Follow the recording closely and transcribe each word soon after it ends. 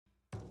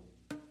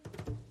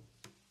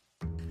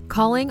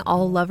Calling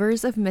all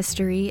lovers of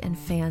mystery and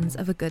fans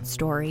of a good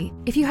story.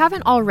 If you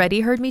haven't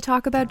already heard me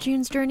talk about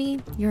June's Journey,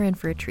 you're in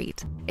for a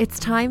treat. It's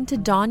time to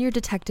don your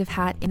detective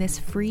hat in this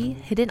free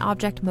hidden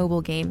object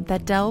mobile game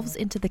that delves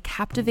into the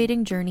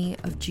captivating journey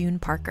of June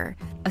Parker,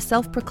 a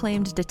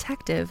self-proclaimed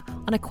detective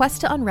on a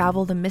quest to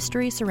unravel the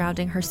mystery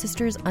surrounding her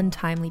sister's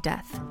untimely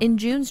death. In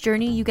June's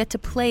Journey, you get to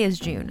play as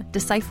June,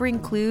 deciphering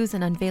clues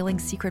and unveiling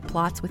secret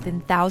plots within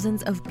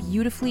thousands of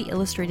beautifully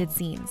illustrated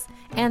scenes.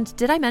 And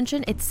did I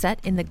mention it's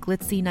set in the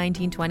glitzy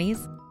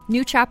 1920s?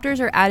 New chapters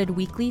are added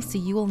weekly, so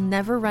you will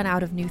never run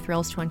out of new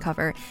thrills to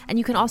uncover, and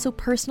you can also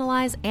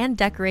personalize and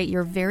decorate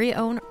your very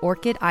own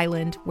Orchid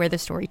Island where the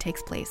story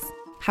takes place.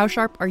 How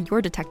sharp are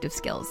your detective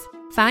skills?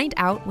 Find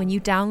out when you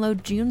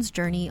download June's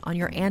Journey on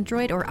your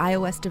Android or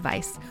iOS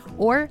device,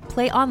 or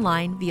play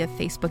online via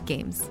Facebook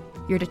Games.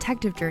 Your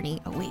detective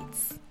journey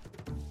awaits.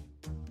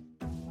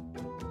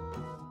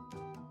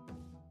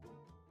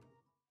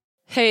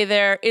 Hey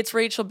there, it's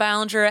Rachel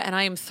Ballinger, and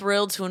I am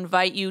thrilled to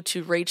invite you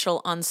to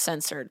Rachel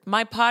Uncensored,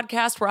 my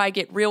podcast where I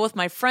get real with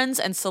my friends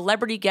and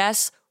celebrity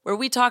guests, where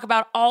we talk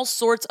about all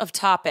sorts of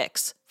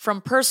topics. From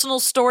personal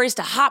stories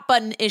to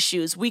hot-button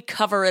issues, we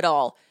cover it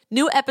all.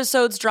 New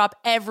episodes drop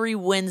every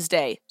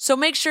Wednesday, so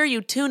make sure you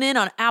tune in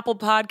on Apple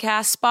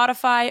Podcasts,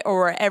 Spotify,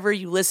 or wherever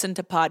you listen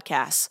to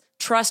podcasts.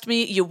 Trust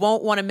me, you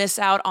won't want to miss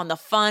out on the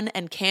fun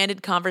and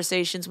candid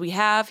conversations we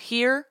have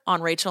here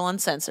on Rachel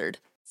Uncensored.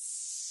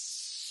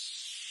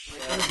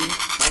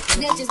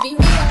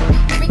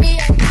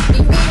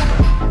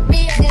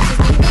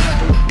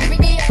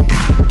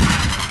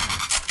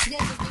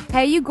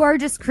 Hey, you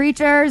gorgeous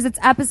creatures. It's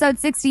episode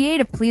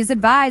 68 of Please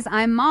Advise.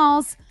 I'm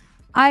Malls.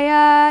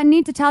 I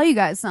need to tell you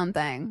guys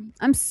something.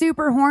 I'm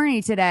super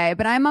horny today,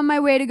 but I'm on my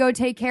way to go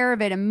take care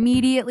of it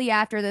immediately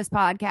after this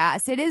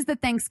podcast. It is the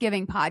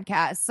Thanksgiving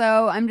podcast,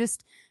 so I'm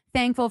just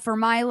thankful for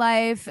my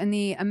life and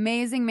the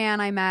amazing man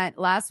I met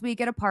last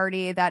week at a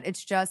party that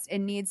it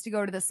needs to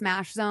go to the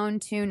smash zone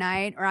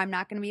tonight or I'm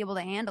not going to be able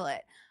to handle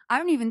it. I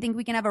don't even think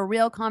we can have a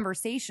real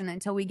conversation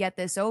until we get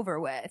this over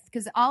with,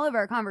 because all of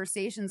our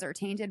conversations are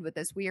tainted with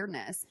this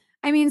weirdness.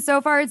 I mean,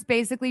 so far it's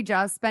basically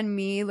just been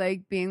me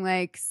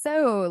being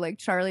so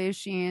Charlie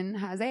Sheen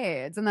has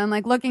AIDS, and then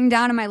looking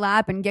down at my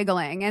lap and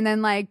giggling, and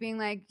then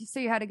being so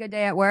you had a good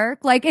day at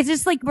work? It's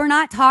just we're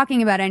not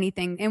talking about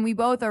anything, and we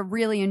both are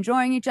really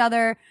enjoying each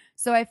other.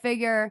 So I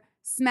figure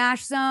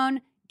smash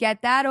zone,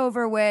 get that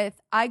over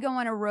with. I go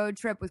on a road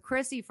trip with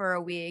Chrissy for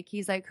a week.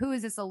 He's like, who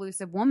is this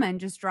elusive woman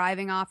just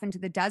driving off into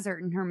the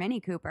desert in her Mini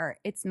Cooper?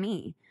 It's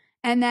me.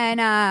 And then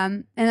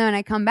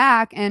I come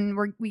back and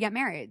we get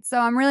married. So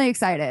I'm really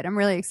excited. I'm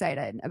really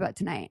excited about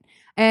tonight.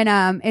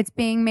 And it's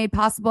being made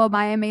possible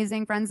by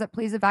amazing friends at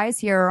Please Advise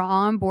here are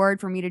all on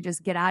board for me to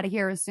just get out of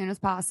here as soon as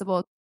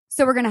possible.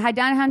 So we're going to head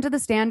down to the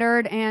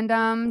Standard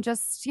and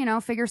just,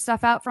 figure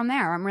stuff out from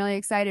there. I'm really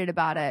excited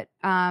about it.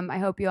 I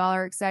hope you all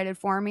are excited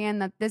for me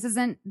and that this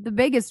isn't the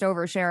biggest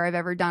overshare I've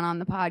ever done on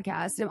the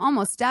podcast. It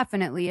almost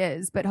definitely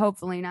is, but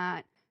hopefully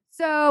not.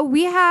 So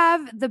we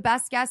have the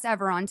best guest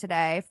ever on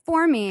today.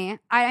 For me,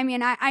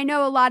 I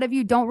know a lot of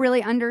you don't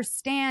really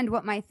understand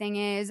what my thing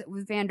is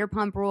with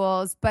Vanderpump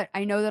Rules, but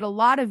I know that a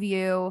lot of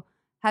you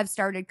have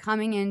started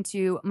coming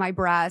into my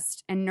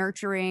breast and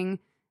nurturing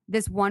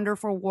this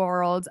wonderful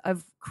world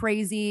of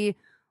crazy,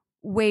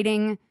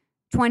 waiting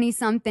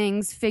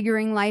 20-somethings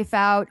figuring life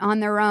out on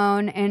their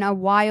own in a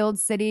wild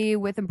city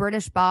with a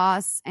British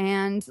boss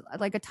and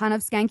a ton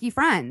of skanky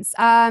friends.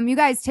 You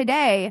guys,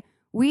 today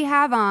we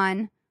have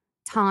on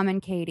Tom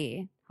and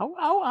Katie.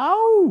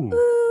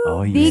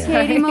 Oh, yeah. The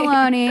Katie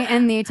Maloney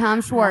and the Tom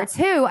Schwartz,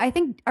 who I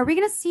think, are we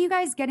going to see you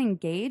guys get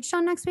engaged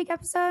on next week's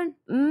episode?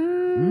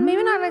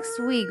 Maybe not next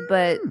week,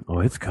 but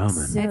it's coming.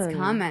 soon. It's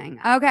coming.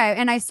 Okay.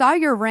 And I saw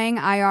your ring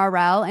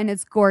IRL and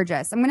it's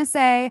gorgeous. I'm going to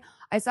say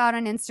I saw it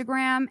on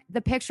Instagram.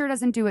 The picture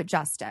doesn't do it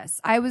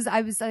justice. I was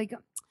like,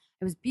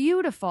 it was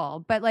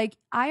beautiful, but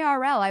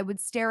IRL, I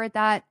would stare at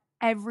that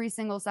every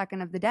single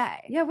second of the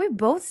day. Yeah, we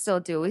both still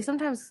do. We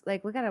sometimes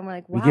look at it and we're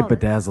like, wow. We get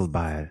bedazzled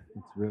by it.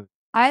 It's really.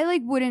 I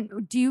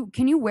wouldn't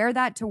can you wear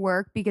that to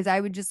work? Because I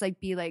would just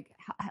be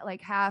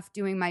half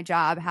doing my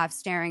job, half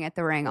staring at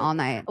the ring all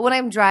night. When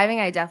I'm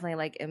driving, I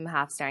definitely am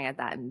half staring at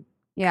that and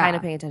kind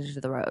of paying attention to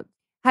the road.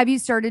 Have you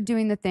started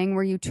doing the thing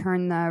where you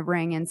turn the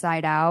ring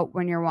inside out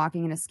when you're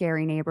walking in a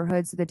scary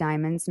neighborhood so the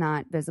diamond's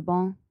not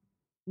visible?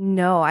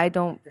 No, I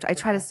don't. I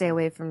try to stay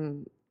away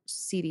from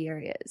seedy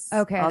areas.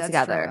 Okay,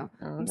 altogether.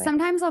 that's true.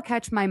 Sometimes I'll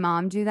catch my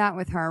mom do that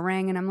with her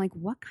ring, and I'm like,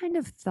 "What kind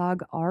of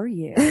thug are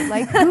you?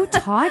 Who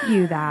taught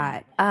you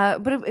that?"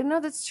 But no,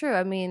 that's true.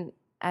 I mean,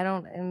 I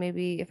don't. And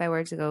maybe if I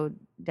were to go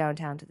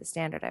downtown to the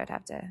Standard, I would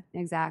have to.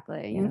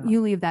 Exactly.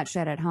 You leave that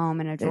shit at home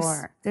in a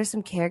drawer. There's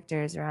some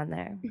characters around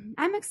there.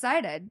 I'm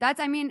excited.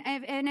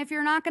 If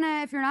you're not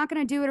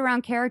gonna do it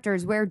around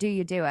characters, where do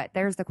you do it?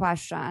 There's the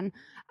question.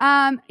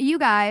 You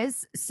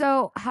guys.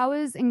 So how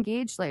is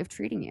engaged life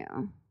treating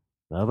you?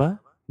 Bubba,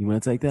 you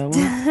want to take that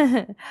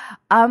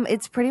one?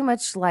 It's pretty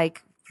much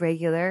like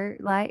regular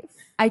life.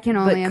 I can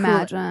only cool.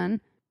 imagine.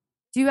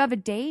 Do you have a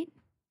date?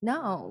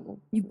 No.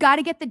 You got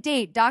to get the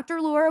date. Dr.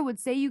 Laura would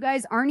say you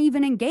guys aren't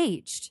even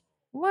engaged.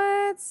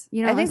 What?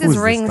 You know, I think like- this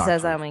Who's ring this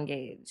says doctor? I'm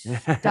engaged.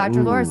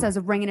 Dr. Laura Ooh. says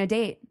a ring and a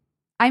date.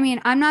 I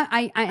mean, I'm not,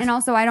 and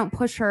also I don't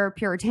push her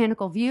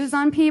puritanical views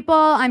on people.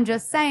 I'm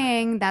just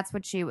saying that's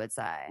what she would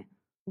say.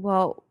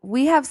 Well,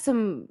 we have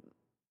some,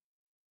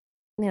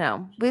 we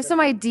have some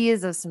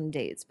ideas of some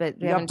dates, but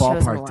we You got haven't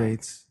chosen ballpark one.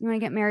 dates. You want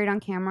to get married on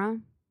camera?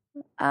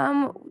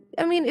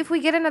 I mean, if we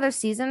get another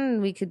season,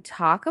 we could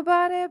talk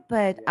about it,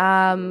 but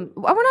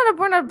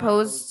we're not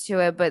opposed to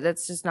it, but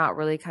that's just not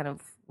really kind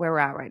of where we're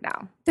at right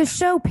now. The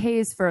show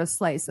pays for a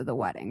slice of the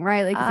wedding,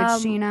 right? Like if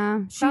it's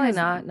Sheena. Probably Sheena's-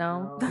 not.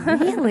 No.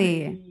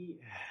 Really?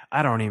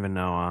 I don't even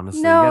know,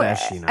 honestly. No, You gotta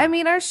ask Sheena. I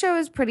mean, our show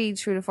is pretty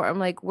true to form.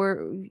 Like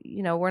we're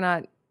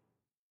not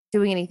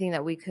doing anything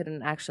that we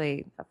couldn't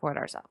actually afford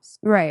ourselves.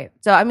 Right.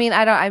 So I mean,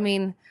 I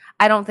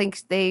don't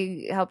think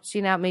they helped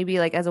Sheena out. Maybe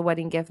like as a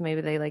wedding gift,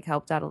 maybe they like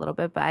helped out a little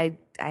bit, but I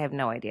have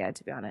no idea,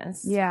 to be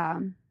honest. Yeah.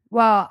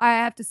 Well, I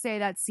have to say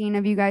that scene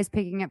of you guys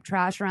picking up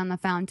trash around the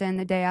fountain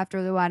the day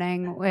after the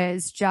wedding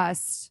was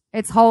just,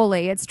 it's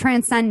holy. It's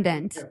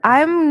transcendent.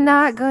 I'm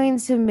not going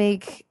to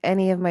make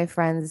any of my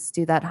friends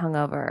do that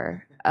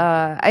hungover.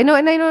 I know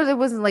it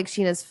wasn't like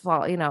Sheena's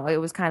fault. It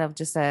was kind of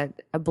just a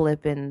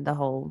blip in the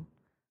whole.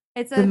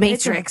 It's The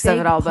matrix of big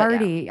it all, but yeah.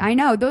 party. I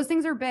know those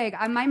things are big.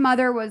 My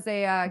mother was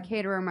a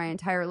caterer my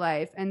entire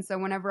life, and so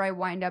whenever I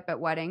wind up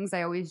at weddings,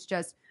 I always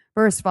just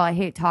first of all I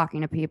hate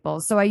talking to people,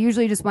 so I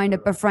usually just wind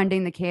up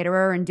befriending the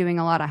caterer and doing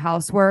a lot of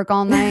housework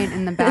all night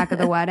in the back of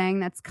the wedding.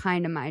 That's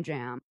kind of my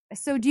jam.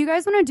 So, do you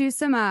guys want to do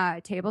some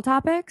table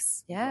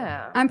topics?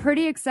 Yeah. I'm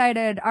pretty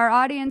excited. Our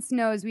audience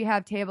knows we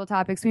have table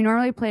topics. We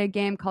normally play a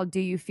game called Do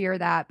You Fear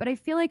That? But I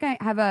feel like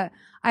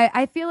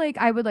I feel like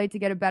I would like to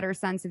get a better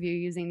sense of you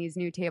using these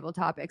new table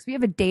topics. We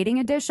have a dating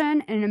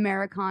edition and an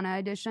Americana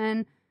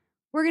edition.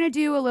 We're going to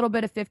do a little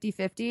bit of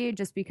 50-50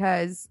 just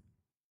because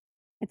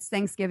it's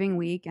Thanksgiving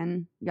week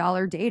and y'all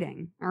are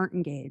dating, aren't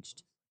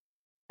engaged.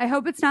 I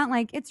hope it's not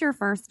like it's your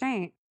first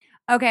date.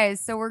 Okay,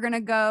 so we're going to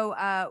go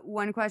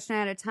one question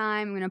at a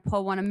time. I'm going to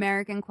pull one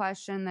American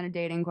question, then a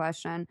dating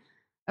question.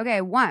 Okay,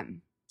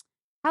 one.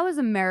 How is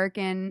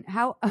American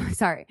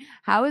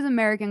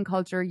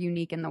culture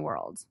unique in the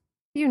world?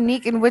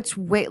 Unique in which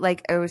way?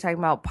 Like, are we talking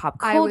about pop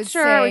I would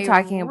culture? Are we say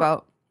talking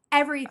about?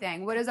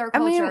 Everything. What is our I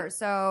mean- culture?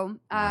 So,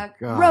 my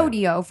God.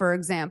 rodeo, for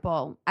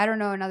example. I don't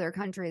know another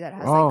country that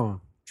has like Oh,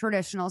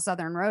 traditional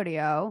Southern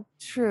rodeo.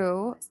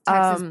 True.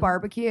 Texas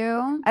barbecue.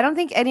 I don't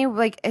think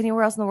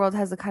anywhere else in the world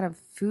has the kind of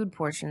food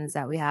portions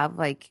that we have.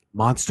 Like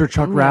monster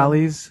truck Yeah.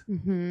 rallies.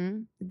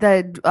 Mm-hmm.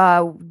 the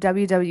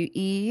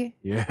WWE.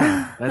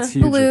 Yeah, that's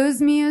huge.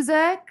 Blues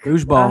music.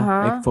 Blues ball,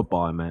 Uh-huh. like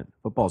football. I meant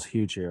football's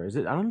huge here. Is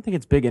it? I don't think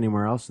it's big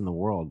anywhere else in the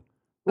world.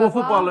 Well,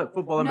 football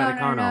No,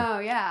 Americano.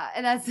 yeah,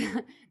 and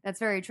that's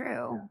very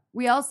true.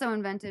 We also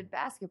invented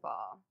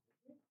basketball.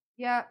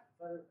 Yeah.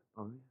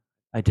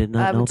 I did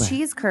not know that.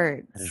 Cheese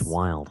curds. That is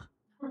wild.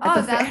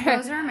 Oh, the fair-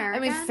 those are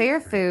American. I mean, fair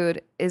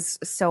food is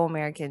so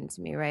American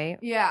to me, right?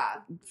 Yeah.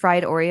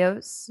 Fried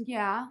Oreos.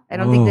 Yeah. I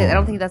don't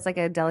Oh. think that's like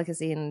a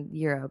delicacy in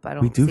Europe. I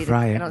don't. We do see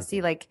fry I it. don't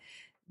see like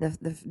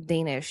the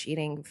Danish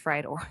eating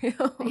fried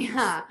Oreos.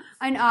 Yeah,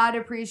 an odd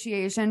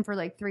appreciation for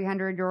like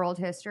 300-year-old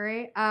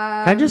history.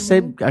 Can I just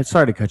say, I'm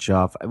sorry to cut you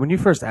off. When you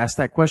first asked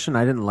that question,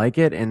 I didn't like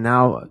it, and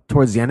now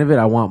towards the end of it,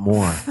 I want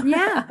more.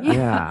 Yeah,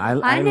 Yeah,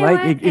 I knew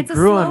like it. It It's a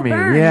grew slow on me.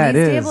 burn. Yeah,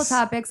 These it table is.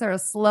 topics are a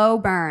slow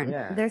burn.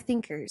 Yeah. They're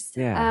thinkers.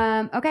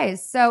 Yeah. Okay,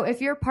 so if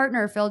your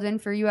partner filled in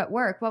for you at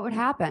work, what would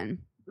happen?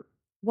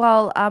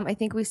 Well, I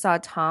think we saw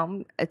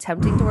Tom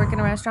attempting to work in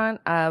a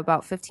restaurant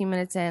about 15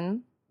 minutes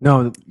in.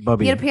 No,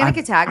 Bubby. He had a panic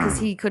attack because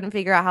he couldn't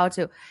figure out how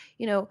to,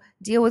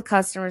 deal with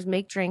customers,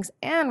 make drinks,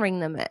 and ring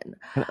them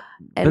in,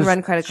 and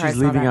run credit cards.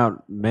 She's and all leaving that.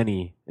 out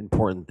many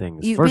important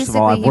things. You- First of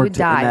all, I've basically, he would worked in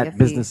die that if he-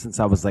 business since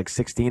I was like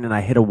 16, and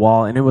I hit a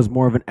wall, and it was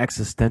more of an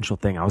existential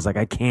thing. I was like,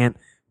 I can't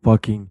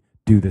fucking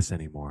do this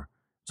anymore.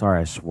 Sorry,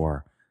 I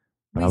swore,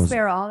 but We I was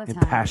swear all the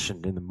time.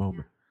 impassioned in the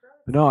moment.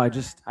 But no,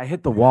 I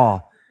hit the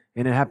wall,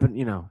 and it happened.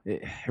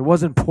 It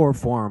wasn't poor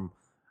form.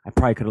 I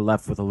probably could have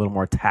left with a little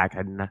more tact.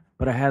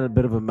 But I had a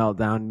bit of a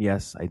meltdown.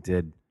 Yes, I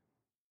did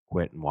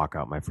quit and walk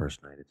out my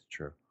first night. It's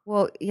true.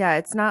 Well, yeah,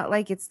 it's not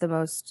like it's the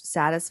most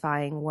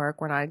satisfying work.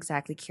 We're not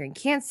exactly curing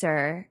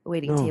cancer,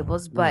 waiting No,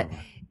 tables, but no.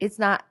 it's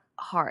not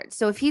hard.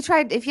 So if he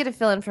had to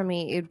fill in for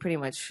me, it would pretty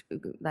much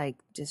like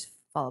just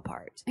fall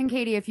apart. And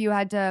Katie, if you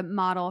had to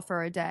model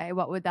for a day,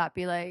 what would that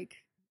be like?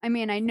 I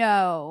mean, I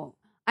know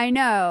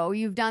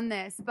you've done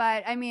this,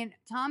 but I mean,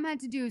 Tom had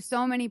to do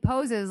so many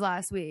poses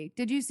last week.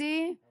 Did you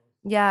see?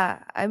 Yeah,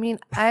 I mean,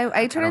 I turn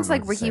don't into know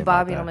like what to say Ricky about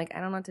Bobby, and that. I'm like,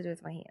 I don't know what to do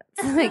with my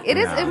hands. Like it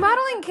is Yeah.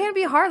 modeling can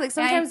be hard. Like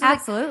sometimes they're like,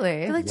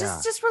 absolutely. they're like,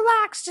 just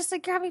relax, just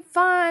like you're having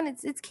fun.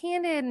 It's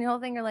candid, and the whole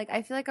thing. You're like,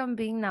 I feel like I'm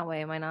being that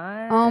way. Am I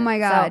not? Oh my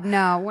So- god,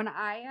 no. When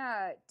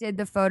I did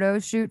the photo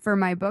shoot for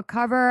my book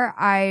cover,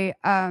 I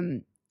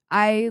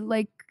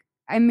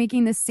I'm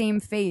making the same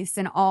face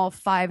in all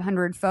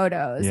 500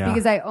 photos Yeah.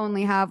 because I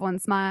only have one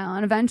smile.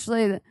 And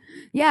eventually,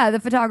 the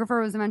photographer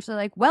was eventually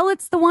like, well,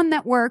 it's the one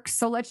that works,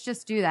 so let's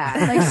just do that.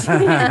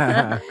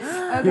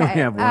 Like, You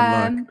only have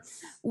one look.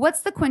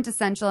 What's the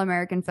quintessential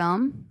American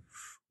film?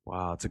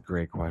 Wow, that's a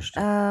great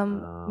question.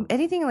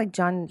 Anything like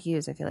John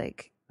Hughes, I feel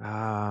like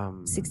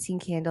 16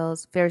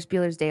 Candles, Ferris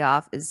Bueller's Day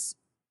Off is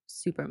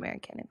super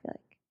American. I feel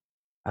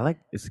like.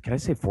 Can I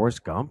say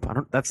Forrest Gump?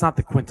 That's not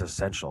the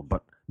quintessential,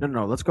 but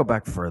no. Let's go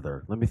back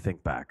further. Let me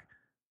think back.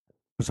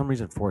 For some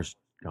reason, Forrest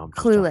Gump.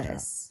 just jumped out.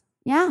 Clueless,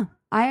 Yeah,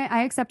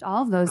 I accept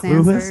all of those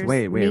Clueless? answers.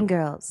 Wait. Mean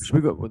Girls. Should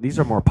we go? Well, these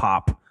are more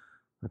pop.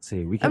 Let's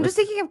see. I'm just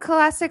thinking of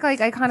classic, like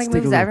iconic Let's dig a movies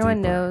little that everyone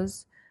deeper.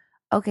 knows.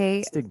 Okay,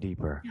 Let's dig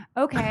deeper.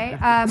 Okay,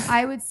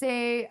 I would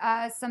say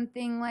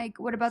something like,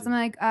 what about something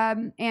like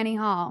Annie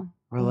Hall?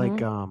 Or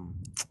like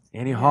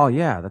Annie Hall.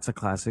 Yeah, that's a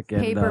classic.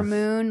 And, Paper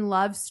Moon,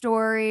 Love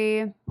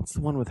Story. what's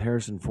the one with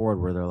Harrison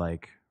Ford where they're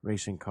like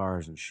racing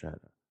cars and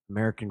shit?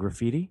 American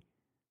Graffiti.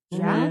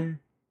 Yeah.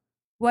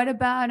 What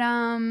about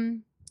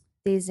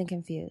Dazed and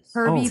Confused.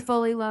 Herbie Oh.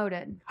 Fully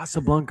Loaded?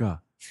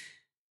 Casablanca.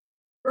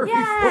 Herbie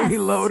Yes! Fully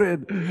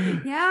Loaded.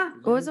 Yeah.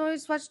 What was the one we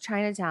just watched?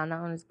 Chinatown.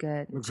 That one was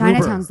good.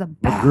 Chinatown's the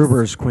best.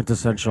 MacGruber's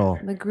quintessential.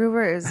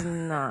 MacGruber is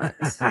not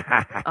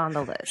on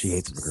the list. She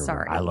hates MacGruber.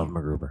 Sorry. I love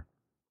MacGruber.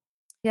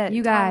 Yeah,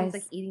 You Tom was,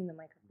 guys. like eating the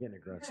microphone. Getting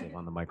aggressive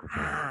on the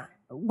microphone.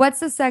 What's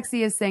the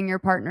sexiest thing your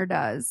partner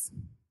does?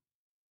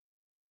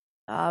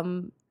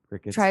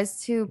 Crickets.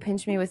 Tries to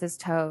pinch me with his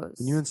toes.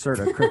 Can you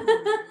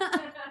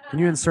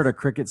insert a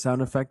cricket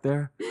sound effect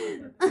there?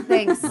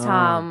 Thanks,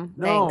 Tom.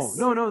 No, Thanks.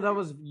 no, that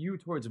was you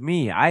towards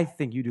me. I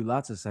think you do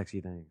lots of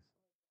sexy things.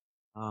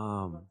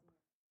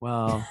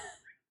 Well,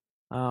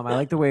 I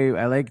like the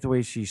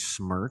way she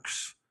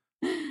smirks.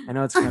 I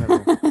know it's kind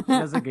of she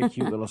has like a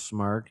cute little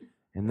smirk.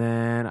 And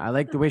then I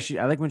like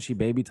when she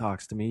baby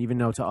talks to me, even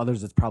though to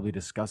others it's probably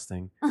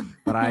disgusting,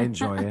 but I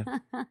enjoy it.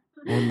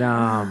 And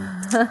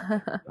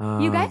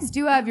You guys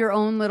do have your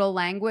own little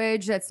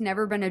language that's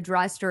never been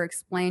addressed or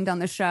explained on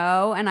the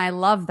show, and I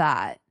love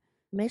that.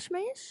 Mish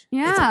Mish?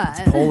 Yeah.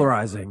 it's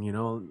polarizing, you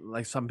know.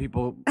 Like some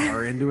people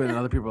are into it, and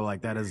other people are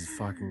like, "That is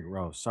fucking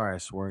gross." Sorry, I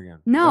swore again.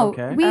 No,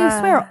 okay. we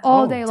swear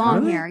all oh, day long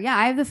really? here. Yeah,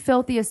 I have the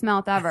filthiest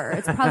mouth ever.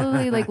 It's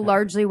probably like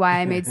largely why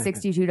I made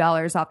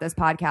 $62 off this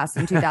podcast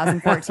in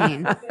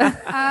 2014.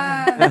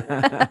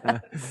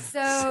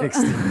 So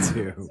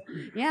 62.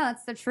 yeah,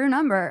 that's the true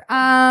number.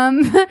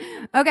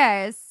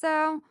 Okay,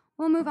 so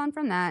we'll move on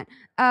from that.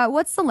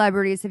 What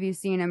celebrities have you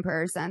seen in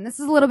person? This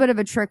is a little bit of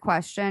a trick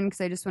question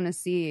because I just want to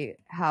see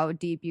how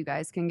deep you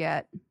guys can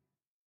get.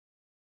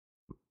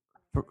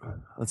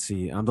 Let's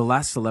see. The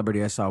last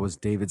celebrity I saw was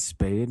David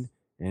Spade,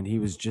 and he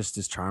was just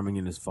as charming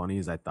and as funny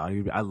as I thought he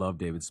would be. I love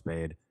David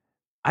Spade.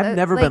 I've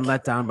never been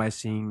let down by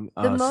seeing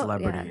a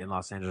celebrity in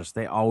Los Angeles.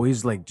 They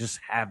always like just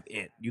have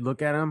it. You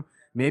look at them.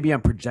 Maybe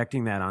I'm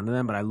projecting that onto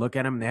them, but I look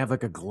at them. They have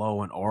like a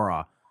glow and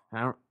aura.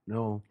 I don't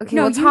know. Okay,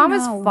 No, well, you Tom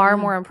is know, far yeah.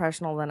 more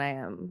impressionable than I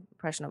am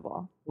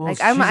impressionable. Well, Like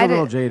she's I'm, a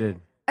little jaded.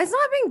 It's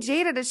not being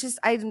jaded. It's just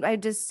I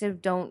just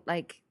don't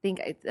like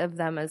think of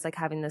them as like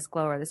having this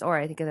glow or this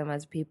aura. I think of them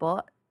as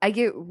people. I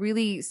get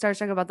really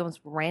starstruck about the most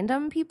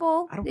random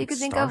people I don't that you get could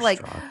think of.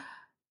 Like starstruck.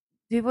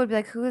 people would be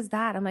like, "Who is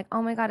that?" I'm like,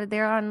 "Oh my god,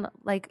 they're on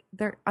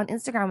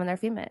Instagram and they're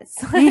famous."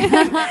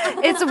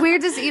 It's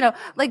weird to see,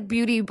 like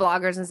beauty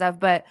bloggers and stuff.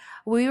 But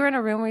we were in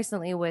a room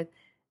recently with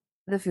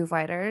the Foo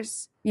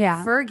Fighters,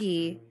 Yeah.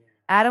 Fergie,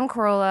 Adam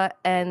Carolla,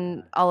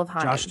 and Olive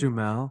Honey. Josh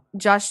Duhamel.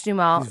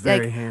 He's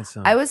Very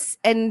handsome. I was,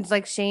 and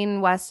like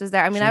Shane West was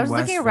there. I mean, Shane I was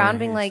West, looking very around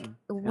being like, handsome,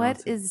 what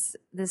talented. is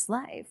this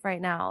life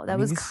right now? That I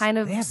mean, was these- kind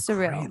of they have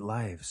surreal. Great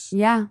lives.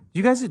 Yeah. Do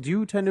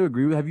you tend to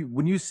agree with? Have you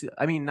when you see?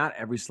 I mean, not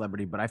every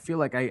celebrity, but I feel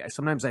like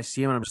sometimes I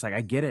see them and I'm just like,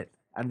 I get it.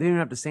 I didn't even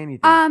have to say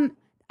anything.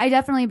 I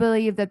definitely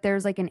believe that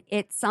there's like an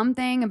it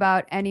something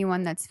about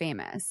anyone that's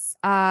famous.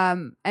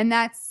 And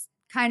that's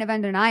kind of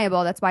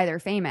undeniable. That's why they're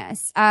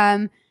famous.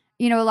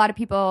 A lot of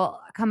people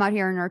come out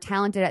here and are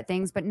talented at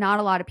things, but not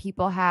a lot of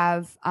people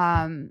have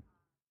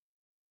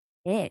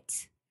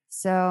it.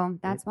 So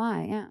that's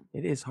why, yeah.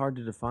 It is hard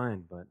to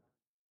define, but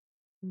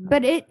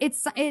But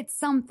it's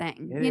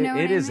something. it, You know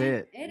what it I is mean?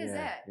 it. It is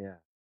it. Yeah.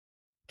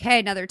 Okay,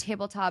 another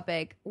table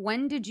topic.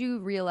 When did you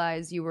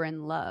realize you were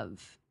in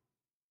love?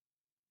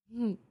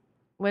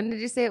 When did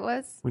you say it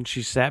was? When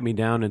she sat me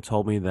down and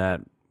told me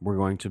that we're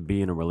going to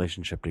be in a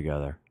relationship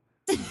together.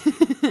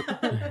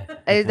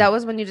 That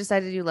was when you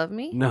decided you love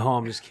me? No,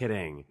 I'm just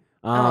kidding.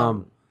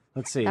 Oh.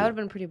 Let's see. That would have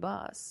been pretty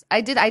boss.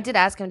 I did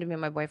ask him to be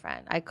my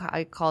boyfriend. I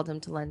called him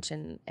to lunch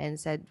and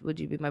said, "Would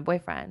you be my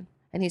boyfriend?"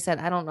 And he said,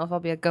 "I don't know if I'll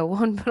be a go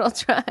one, but I'll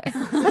try."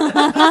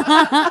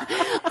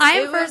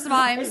 First of all,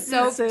 I'm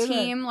so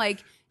team,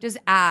 like, just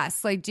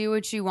ask, like, do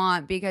what you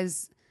want,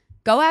 because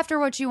go after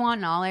what you want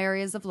in all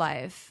areas of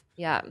life.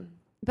 Yeah.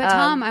 But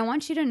Tom, I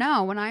want you to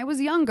know, when I was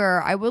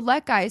younger, I would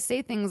let guys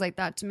say things like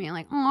that to me,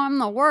 like, "Oh, I'm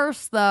the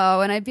worst,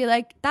 though," and I'd be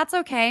like, "That's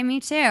okay, me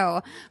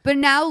too." But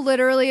now,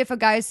 literally, if a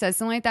guy says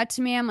something like that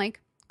to me, I'm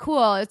like,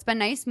 cool. It's been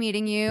nice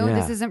meeting you. Yeah.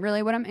 This isn't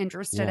really what I'm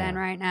interested Yeah. in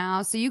right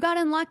now. So you got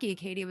in lucky.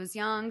 Katie was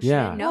young. She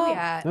Yeah. didn't know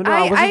yet. No,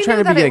 I wasn't trying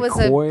knew to be that like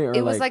coy or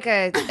it was like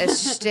a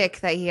shtick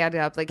that he had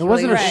up. Like It he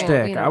wasn't a like,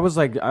 shtick. you know. I was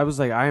like,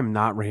 I am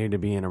not ready to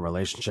be in a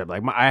relationship.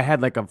 Like, I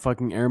had like a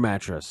fucking air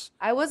mattress.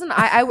 I wasn't.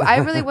 I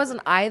really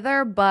wasn't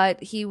either.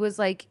 But he was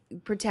like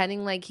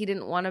pretending like he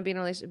didn't want to be in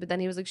a relationship. But then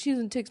he was like, she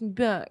doesn't text me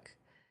back.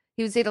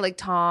 He would say to like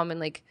Tom and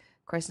like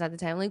Kristen at the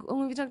time, like,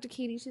 oh, if you talk to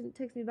Katie, she doesn't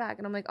text me back.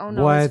 And I'm like, oh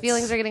no, his What?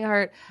 feelings are getting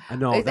hurt.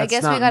 No, I that's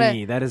guess not we gotta-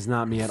 me. That is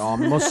not me at all.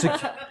 I'm the most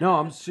secure. No,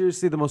 I'm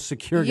seriously the most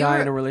secure You guy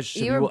were- in a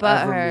relationship you you were will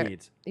ever butthurt.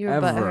 meet. You were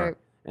ever. butthurt.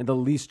 And the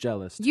least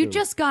jealous. You too.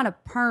 just got a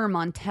perm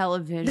on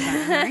television.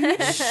 Are you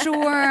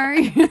sure?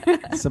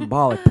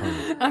 symbolic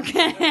perm.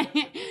 Okay.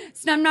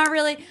 So I'm not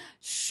really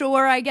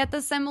sure I get the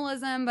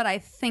symbolism, but I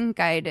think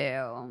I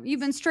do.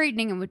 You've been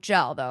straightening it with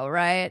gel, though,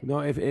 right? No,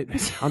 if it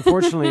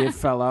unfortunately it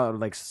fell out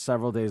like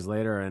several days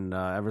later, and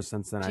ever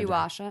since then Do you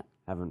wash it?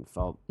 haven't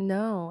felt.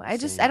 No, I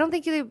Same. don't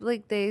think they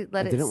let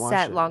I it didn't wash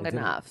set it. long It didn't-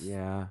 enough.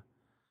 Yeah.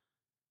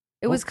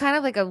 It was kind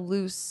of like a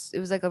loose. It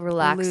was like a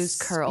relaxed loose,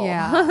 curl.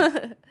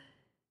 yeah.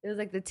 It was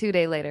like the 2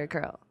 day later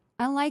curl.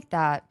 I like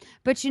that.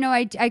 But,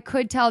 I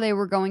could tell they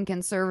were going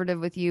conservative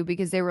with you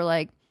because they were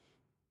like,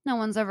 no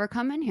one's ever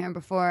come in here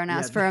before and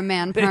asked for a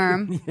man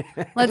perm.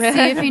 Yeah. Let's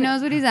see if he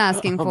knows what he's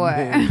asking A for.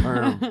 man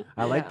perm.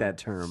 I like that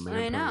term, man.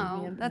 I perm.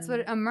 know. That's what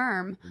a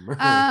merm.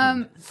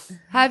 Merm.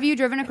 Have you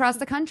driven across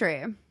the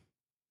country?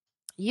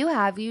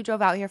 You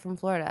drove out here from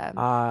Florida.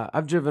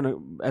 I've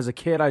driven as a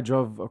kid. I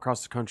drove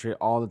across the country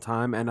all the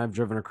time, and I've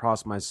driven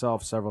across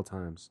myself several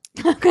times.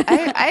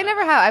 I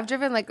never have. I've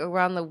driven like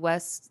around the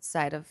west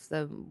side of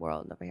the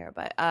world over here,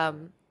 but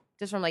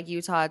just from like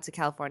Utah to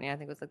California, I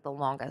think was like the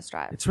longest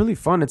drive. It's really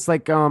fun. It's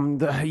like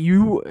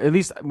you at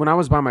least when I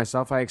was by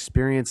myself, I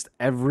experienced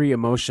every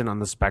emotion on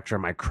the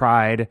spectrum. I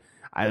cried.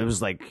 I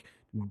was like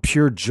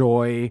pure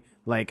joy.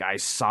 Like I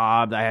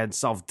sobbed. I had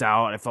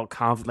self-doubt. I felt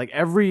confident. Like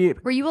every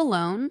Were you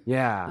alone?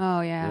 yeah.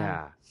 Oh, yeah.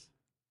 Yeah.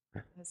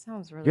 That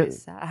sounds really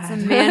It's sad. a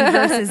man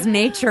versus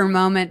nature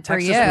moment for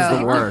Texas you. was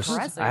the worst.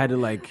 Impressive. I had to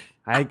like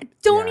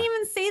Don't yeah.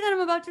 even say that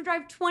I'm about to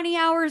drive 20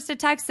 hours to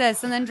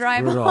Texas and then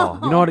drive Brutal.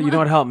 home. You know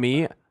what helped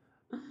me?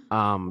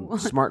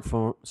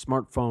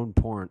 Smartphone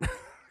porn.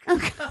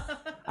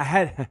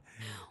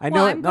 I know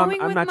Well, it. I'm No,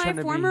 going I'm with not my trying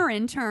to former be.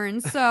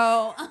 intern,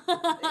 so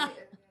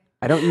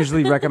I don't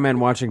usually recommend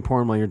watching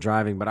porn while you're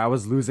driving, but I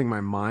was losing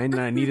my mind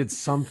and I needed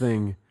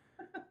something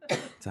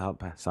to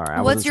help. Sorry,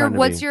 I what's wasn't your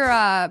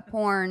trying to be-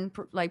 porn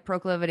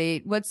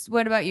proclivity?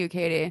 What about you,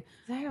 Katie?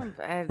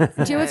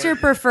 What's What's your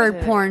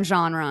preferred porn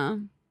genre?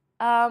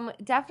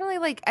 Definitely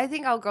like I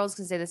think all girls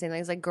can say the same thing.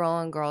 It's like girl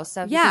on girl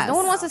stuff. Yes. Because no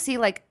one wants to see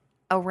like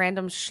a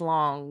random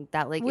schlong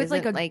that like With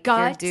like isn't, a like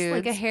gut, your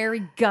like a dudes.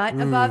 hairy gut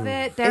above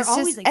it. They're It's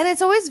always just, like, and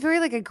it's always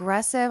very like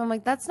aggressive. I'm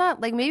like, that's not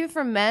like maybe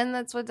for men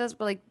that's what it does,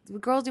 but like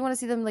with girls, you want to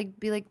see them like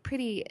be like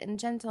pretty and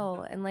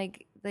gentle and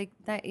like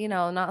that,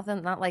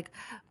 not like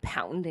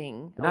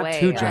pounding Not away.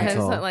 too It's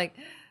gentle. not like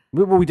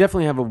we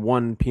definitely have a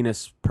one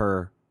penis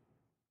per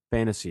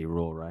fantasy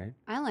rule, right?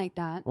 I like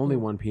that. Only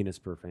one penis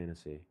per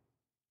fantasy.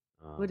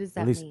 what does At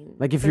that least, mean?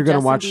 like if So you're gonna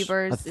Justin watch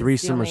Bieber's a is the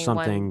threesome or only one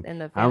something, in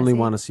the I only fantasy?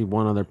 want to see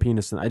one other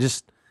penis. And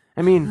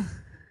I mean,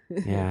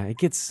 yeah, it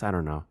gets. I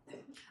don't know.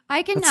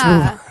 I can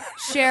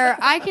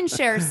Let's move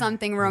share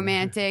something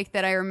romantic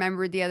that I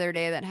remembered the other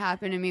day that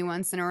happened to me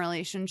once in a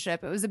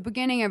relationship. It was the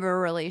beginning of a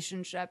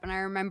relationship, and I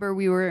remember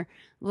we were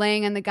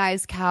laying on the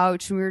guy's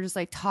couch and we were just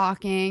like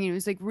talking, and it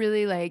was like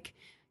really like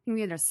we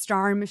had a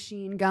star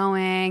machine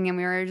going and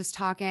we were just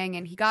talking,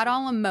 and he got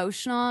all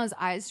emotional. His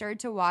eyes started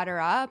to water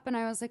up, and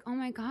I was like, oh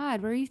my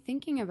God, what are you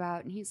thinking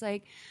about? And he's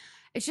like,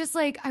 it's just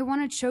like, I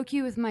want to choke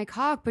you with my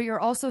cock, but you're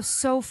also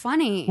so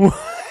funny.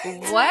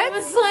 What?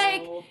 was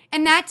like,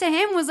 and that to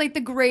him was like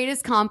the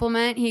greatest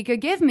compliment he could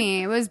give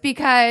me. It was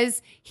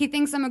because he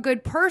thinks I'm a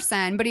good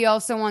person, but he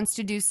also wants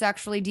to do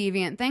sexually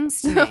deviant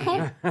things to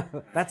me.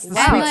 That's the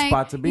And, sweet like,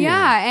 spot to be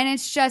yeah, and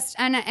it's just,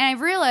 and I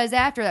realized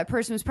after that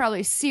person was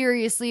probably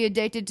seriously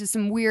addicted to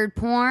some weird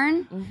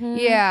porn.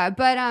 Yeah,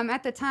 but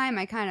at the time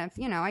I kind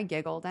of, I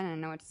giggled. I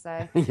didn't know what to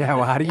say. in. Yeah,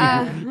 well, how do you?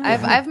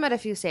 I've met a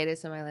few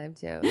sadists in my life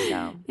too,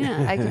 so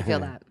Yeah. I can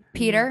feel that.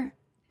 Peter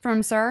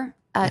from Sir?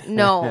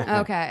 No.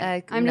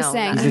 Okay. I'm just no,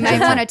 saying, not- he He's a might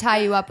gentle- want to tie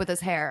you up with his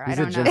hair. He's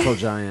I a don't know. gentle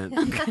giant.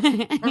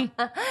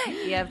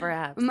 Yeah,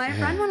 perhaps. My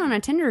friend went on a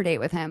Tinder date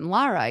with him.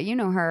 Laura, you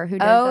know her, who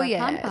did Oh the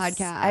Pump yes,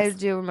 podcast. I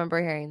do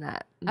remember hearing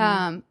that.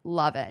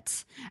 Love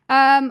it.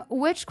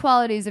 Which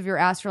qualities of your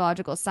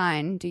astrological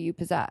sign do you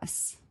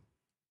possess?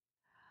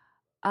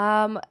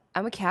 I'm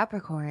a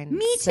Capricorn.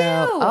 Me so-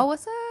 too. Oh,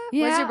 what's up?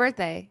 Yeah. When's your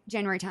birthday?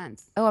 January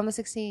 10th. Oh, I'm the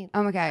 16th.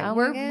 Oh my God. Oh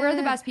my we're the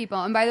God. best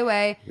people. And by the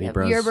way,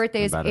 Libras your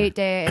birthday are is better. 8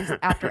 days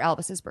after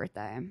Elvis's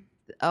birthday.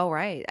 Oh,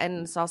 right.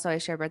 And it's also I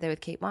share a birthday with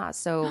Kate Moss,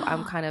 so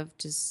I'm kind of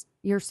just.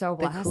 You're so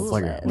blessed. It's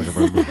like a, Coolest.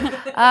 like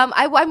a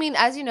I mean,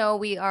 as you know,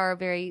 we are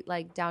very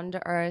like down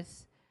to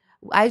earth.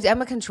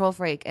 I'm a control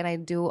freak, and I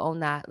do own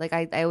that. Like,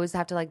 I always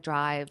have to like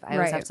drive. I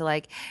always Right. have to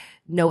like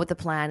know what the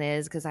plan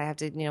is because I have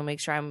to make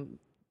sure I'm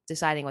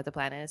deciding what the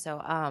plan is. So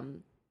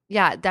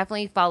yeah,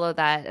 definitely follow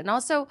that. And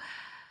also,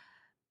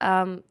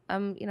 I'm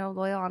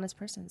loyal, honest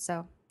person.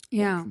 So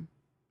Yeah.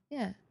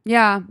 yeah.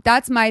 Yeah,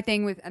 that's my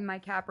thing with my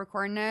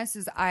Capricornness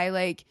is I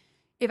like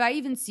if I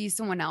even see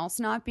someone else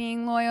not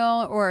being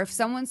loyal or if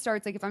someone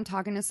starts like if I'm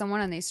talking to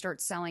someone and they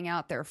start selling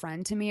out their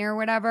friend to me or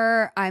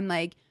whatever, I'm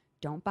like,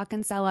 don't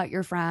fucking sell out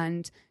your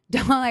friend.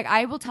 Don't like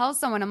I will tell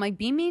someone, I'm like,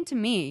 be mean to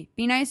me.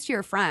 Be nice to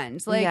your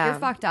friends. Like Yeah. you're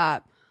fucked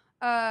up.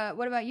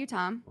 What about you,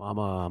 Tom? Well,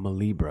 I'm a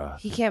Libra.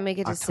 He can't make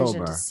a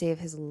decision October. to save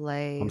his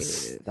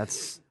life.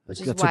 That's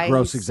Which is a why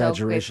gross he's so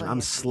exaggeration. grateful I'm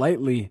he has-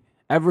 slightly,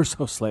 ever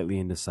so slightly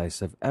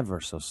indecisive, ever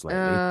so slightly.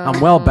 I'm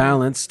well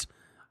balanced.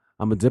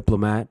 I'm a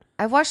diplomat.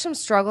 I've watched him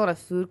struggle in a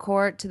food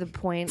court to the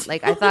point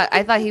like I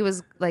thought he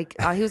was like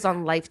he was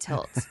on life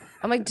tilt.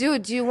 I'm like,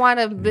 dude, do you want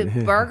a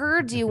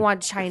burger? Do you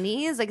want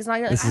Chinese? Like, it's not.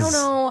 You're like,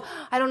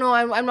 I don't know.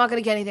 I'm not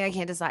gonna get anything. I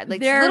can't decide. Like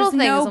There's little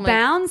things. no I'm like,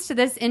 bounds to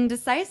this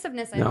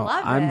indecisiveness. I No,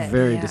 love it. I'm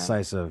very Yeah.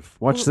 decisive.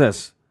 Watch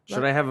this.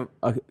 Should I have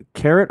a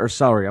carrot or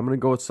celery? I'm going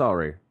to go with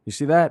celery. You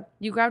see that?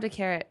 you grabbed a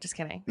carrot. Just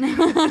kidding.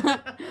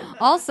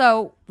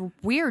 Also,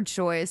 weird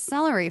choice.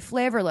 Celery,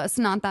 flavorless,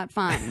 not that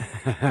fun.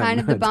 Kind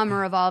of the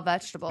bummer of all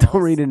vegetables.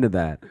 Don't read into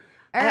that.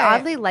 All I right.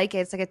 oddly like it.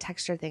 It's like a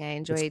texture thing. I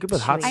enjoy. It's good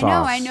with hot chewing. I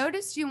know. sauce. I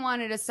noticed you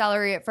wanted a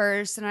celery at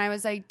first, and I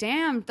was like,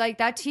 "Damn! Like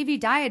that TV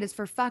diet is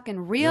for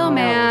fucking real, No,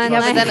 man." Yeah,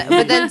 Like-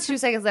 but then 2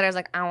 seconds later, I was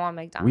like, I want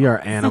McDonald's. We are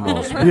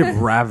animals. We have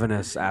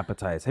ravenous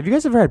appetites. Have you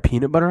guys ever had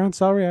peanut butter on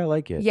celery? I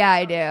like it. yeah,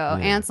 I do.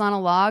 Ants on a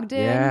log, dude.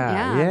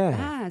 Yeah.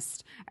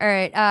 Best. All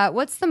right.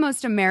 What's the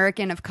most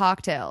American of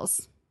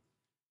cocktails?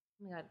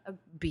 Oh my God, a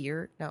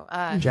beer? No.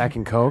 Jack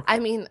and Coke. I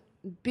mean,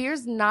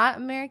 beer's not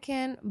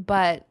American,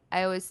 but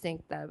I always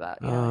think that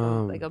about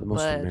like a the most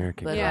Bud.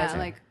 American. Budweiser. Yeah,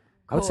 like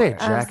I would say a Coors.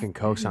 Jack and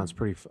Coke sounds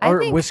pretty. I Or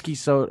think- whiskey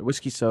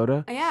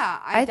soda. Yeah,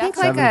 I think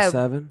definitely- like a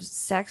 7-7.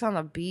 sex on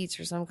the beach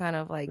or some kind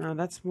of like No,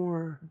 that's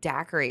more.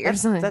 daiquiri or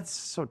something. That's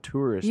so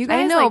tourist. You I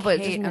guys know, like, but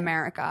hate just-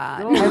 America.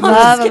 I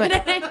love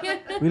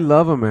America. We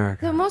love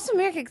America. The most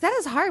American. That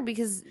is hard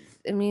because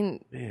I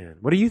mean, Man,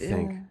 what do you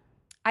think?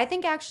 I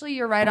think actually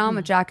you're right on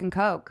with Jack and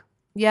Coke.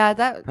 yeah,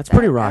 That's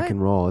pretty that rock would-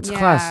 and roll. It's Yeah.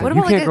 classic. What You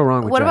about can't like go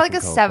wrong with what Jack about like a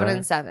and Coke, 7 right?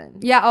 and 7?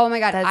 Yeah. Oh my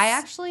god, I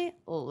That's- actually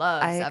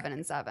love I- 7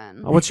 and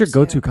 7. Oh, what's your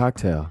go-to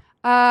cocktail?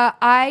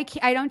 I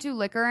don't do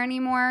liquor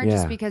anymore Yeah.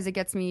 just because it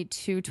gets me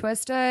too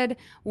twisted.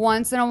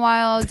 Once in a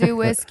while, I'll do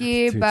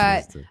whiskey, Too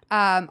but twisted.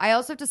 I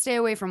also have to stay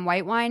away from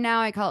white wine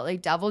now. I call it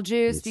like devil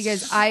juice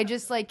because I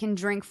just like can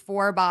drink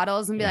 4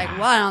 bottles and be like,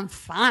 "Well, I'm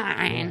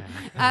fine."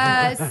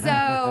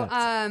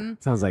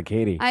 Sounds like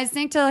Katie. I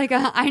think to like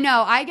I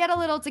know I get a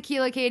little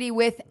tequila Katie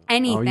with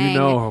anything oh, you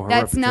know her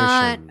that's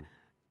not reputation.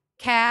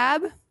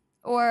 cab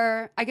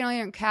or I can only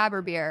drink cab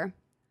or beer.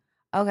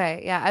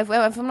 Okay, yeah. If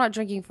I'm not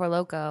drinking for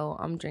loco,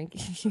 I'm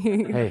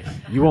drinking. Hey,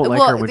 you won't like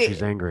Well, her when the-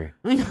 she's angry.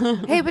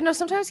 Hey, but no,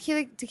 sometimes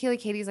tequila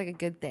Katie is like a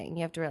good thing.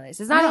 You have to realize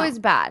it's not No. always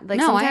bad. Like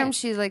No, sometimes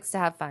she likes to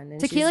have fun. And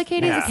Tequila she's-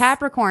 Katie is Yeah. a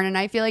Capricorn, and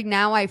I feel like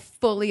now I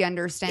fully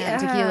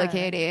understand Yeah. Tequila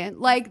Katie.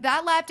 Like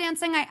that lap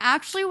dancing, I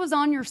actually was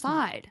on your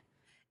side.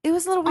 It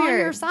was a little weird. On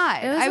your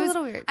side. It was I a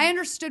little weird. I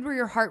understood where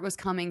your heart was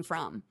coming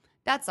from.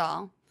 That's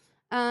all.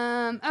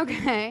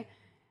 Okay.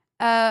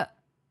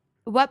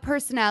 What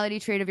personality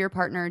trait of your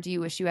partner do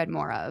you wish you had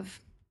more of?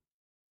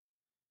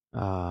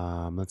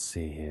 Let's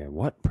see here.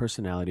 What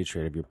personality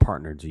trait of your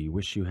partner do you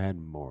wish you had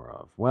more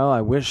of? Well,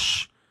 I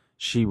wish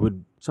she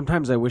would.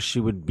 Sometimes I wish she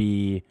would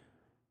be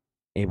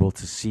able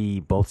to see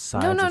both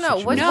sides. No.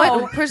 Of What-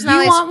 situations. what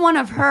personality- You want one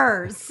of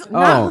hers.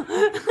 Oh,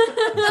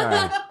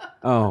 sorry.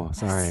 Oh,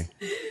 sorry.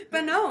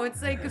 But no,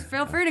 it's like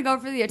feel free to go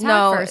for the attack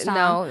No, first. Tom.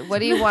 no. What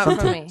do you want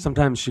from me?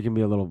 Sometimes she can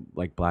be a little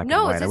like black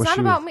No, and white. I it's wish not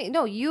she about was- me.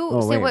 No, you Oh,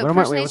 say wait, what what am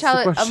I- personality what's the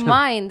trait of question?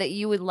 mine that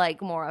you would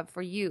like more of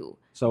for you.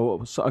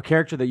 So a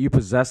character that you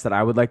possess that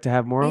I would like to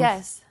have more of.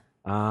 Yes.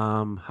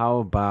 How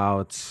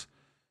about?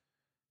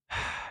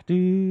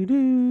 You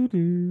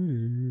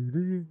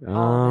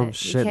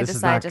Shit, can't this is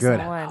decide not just good.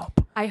 one.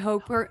 I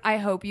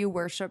hope you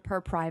worship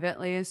her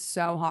privately is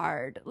so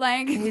hard.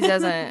 Like He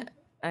doesn't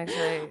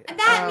actually.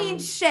 That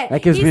means shit.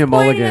 That gives He's me a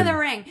pointing to mulligan. the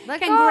ring.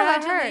 Let go, that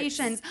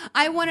Congratulations.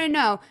 I want to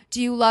know,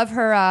 do you love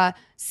her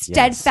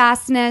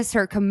steadfastness,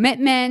 her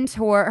commitment,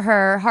 or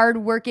her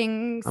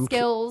hardworking I'm ki-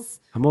 skills?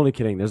 I'm only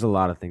kidding. There's a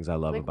lot of things I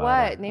love Like about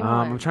what? her. Name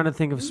one. I'm trying to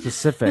think of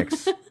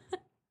specifics.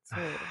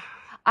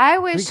 I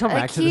wish come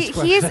like, back to this he's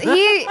question?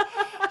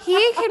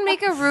 he can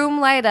make a room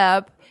light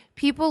up.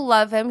 People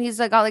love him. He's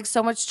like got like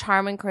so much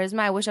charm and charisma.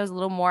 I wish I was a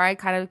little more. I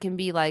kind of can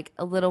be like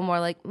a little more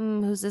like,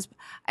 who's this?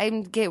 I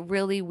get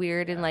really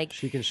weird and like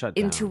She can shut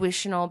down.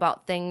 intuitional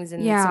about things,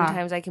 and Yeah.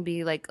 sometimes I can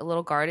be like a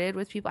little guarded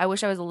with people. I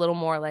wish I was a little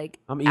more like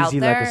I'm out easy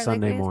there, like a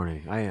Sunday this.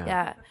 morning. I am.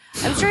 Yeah,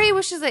 I'm sure he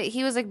wishes that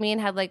he was like me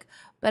and had like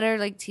better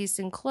like taste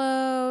in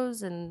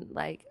clothes and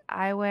like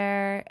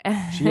eyewear.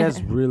 She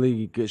has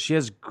really good. She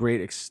has great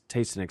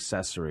taste in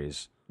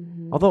accessories.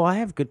 Although I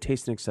have good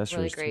taste in accessories.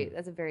 really too. great.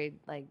 That's a very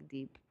like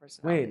deep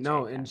personality. Wait,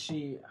 no, trait. and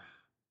she's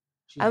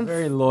I'm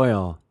very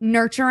loyal.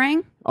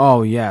 Nurturing?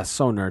 Oh yeah,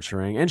 so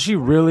nurturing, and she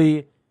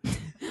really.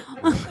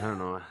 I don't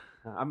know.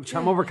 I'm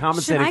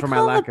overcompensating Should I for my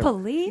call lack the of.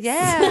 police?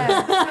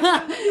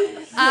 Yeah.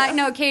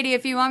 No, Katie,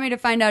 if you want me to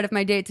find out if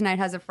my date tonight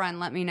has a friend,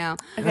 let me know.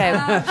 Okay.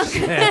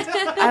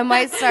 I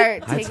might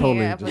start I taking totally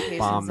just applications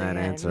bombed that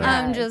again. answer.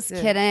 Yeah, I'm just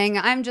it's- kidding.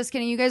 I'm just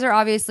kidding. You guys are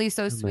obviously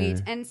so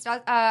sweet. And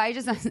I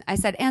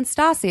said, and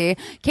Stassi.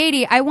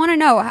 Katie, I want to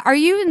know, are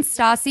you and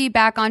Stassi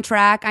back on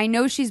track? I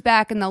know she's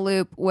back in the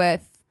loop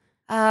with.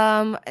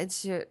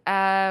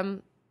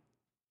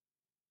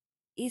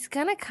 He's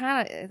gonna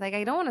kind of like,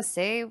 I don't want to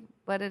say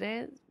what it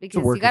is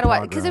because work you gotta in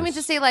watch. Because I mean,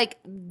 progress. to say like,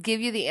 give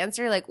you the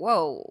answer, like,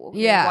 whoa, okay,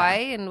 Yeah. why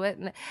and what?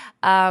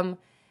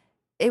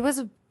 It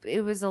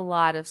was a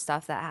lot of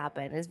stuff that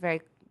happened. It's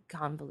very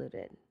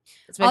convoluted.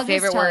 It's my I'll just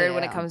favorite tell word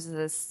when you. it comes to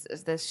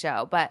this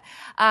show. But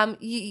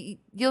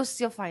you'll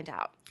find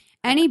out.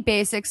 Any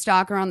basic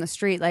stalker on the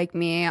street like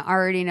me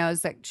already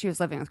knows that she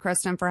was living with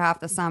Kristen for half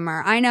the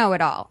summer. I know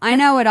it all. I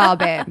know it all,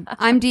 babe.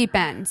 I'm deep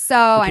in. So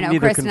I can know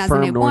neither Kristen has a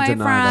new confirm nor deny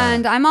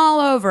boyfriend. that. I'm all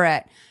over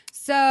it.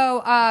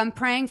 So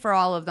praying for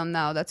all of them,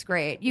 though. That's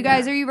great. You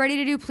guys, are you ready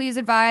to do Please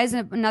Advise,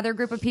 another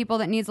group of people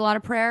that needs a lot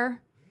of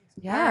prayer?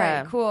 Yeah. All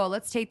right, cool.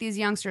 Let's take these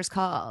youngsters'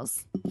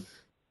 calls.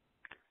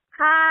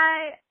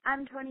 Hi,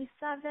 I'm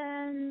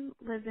 27,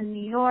 live in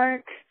New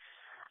York.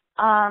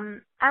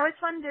 I was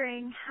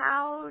wondering,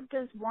 how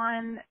does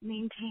one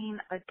maintain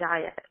a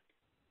diet?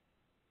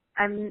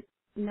 I'm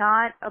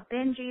not a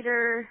binge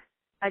eater.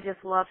 I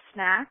just love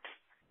snacks.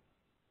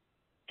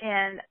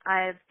 And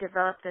I've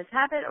developed this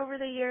habit over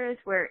the years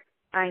where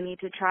I need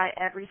to try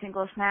every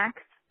single snack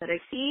that I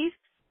see.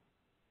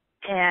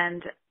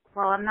 And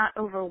while I'm not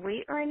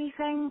overweight or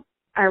anything,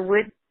 I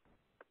would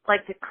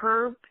like to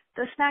curb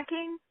the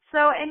snacking.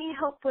 So any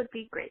help would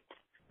be great.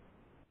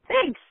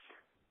 Thanks.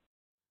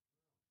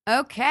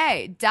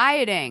 Okay,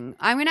 dieting.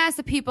 I'm going to ask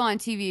the people on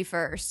TV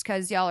first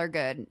because y'all are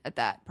good at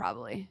that,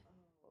 probably.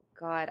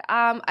 God.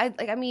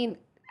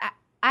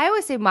 I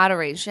always say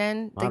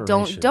moderation. Like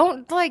Moderation.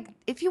 don't like,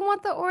 if you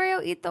want the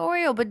Oreo, eat the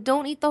Oreo, but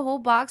don't eat the whole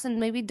box and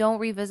maybe don't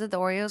revisit the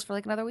Oreos for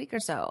like another week or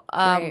so.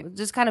 Right.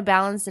 Just kind of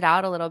balance it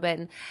out a little bit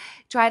and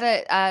try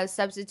to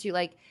substitute,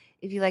 like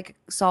if you like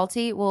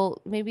salty,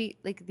 well maybe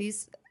like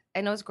these, I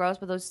know it's gross,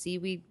 but those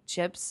seaweed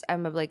chips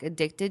I'm like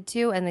addicted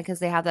to, and because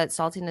they have that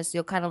saltiness,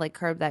 you'll kind of like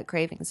curb that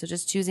craving. So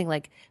just choosing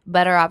like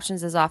better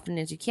options as often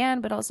as you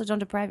can, but also don't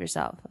deprive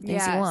yourself of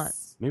things you want.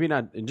 Maybe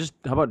not. And just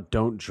how about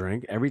don't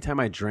drink? Every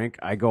time I drink,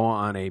 I go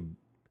on a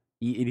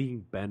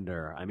eating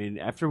bender. I mean,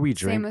 after we Same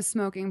drink with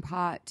smoking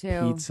pot, too.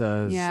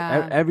 pizzas,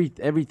 Yeah.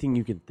 everything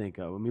you can think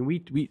of. I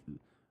mean,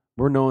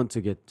 we're known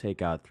to get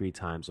takeout 3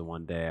 times in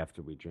one day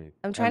after we drink.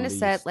 I'm trying at to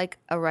set least. like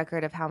a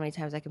record of how many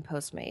times I can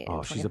Postmate. Oh,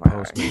 in she's a 24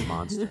 hours. Postmate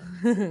monster.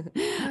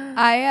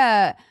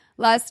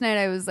 Last night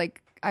I was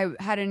like, I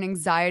had an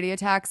anxiety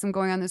attack. So I'm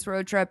going on this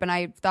road trip and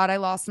I thought I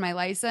lost my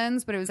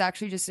license, but it was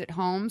actually just at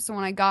home. So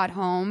when I got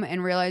home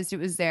and realized it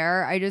was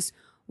there, I just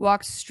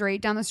walked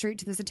straight down the street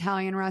to this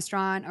Italian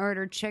restaurant. I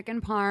ordered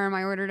chicken parm.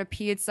 I ordered a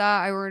pizza.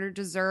 I ordered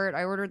dessert.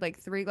 I ordered like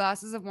 3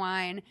 glasses of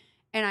wine,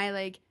 and I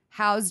like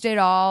housed it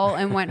all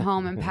and went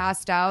home and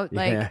passed out.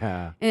 Like,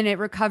 Yeah. and it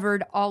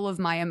recovered all of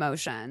my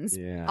emotions.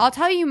 Yeah. I'll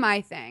tell you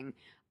my thing.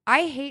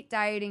 I hate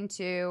dieting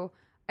too.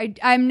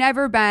 I've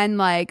never been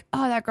like,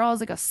 oh, that girl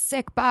has like a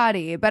sick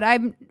body, but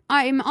I'm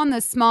on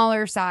the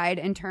smaller side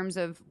in terms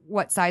of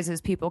what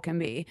sizes people can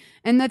be.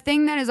 And the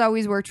thing that has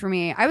always worked for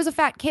me, I was a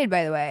fat kid,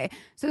 by the way.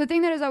 So the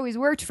thing that has always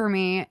worked for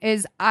me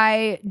is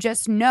I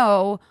just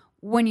know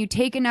when you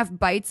take enough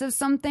bites of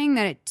something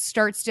that it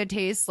starts to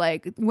taste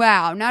like,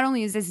 wow, not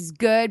only is this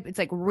good, it's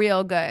like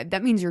real good.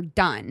 That means you're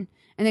done.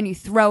 And then you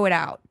throw it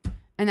out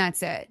and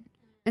that's it.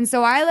 And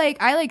so I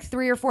like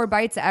 3 or 4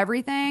 bites of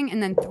everything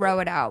and then throw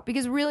it out,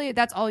 because really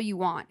that's all you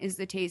want is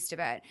the taste of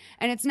it.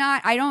 And it's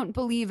not, I don't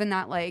believe in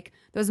that, like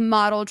those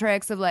model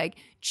tricks of like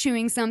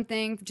chewing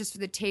something just for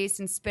the taste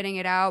and spitting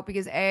it out,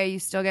 because you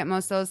still get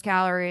most of those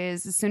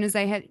calories. As soon as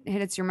they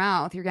hits your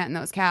mouth, you're getting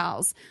those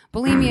calories.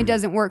 Bulimia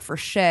doesn't work for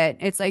shit.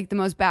 It's like the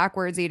most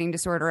backwards eating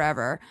disorder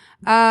ever.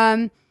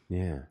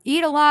 Yeah.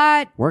 Eat a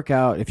lot. Work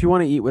out. If you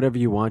want to eat whatever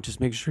you want, just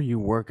make sure you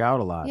work out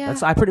a lot. Yeah.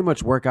 I pretty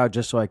much work out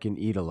just so I can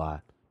eat a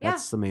lot. Yeah.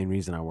 That's the main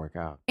reason I work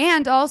out.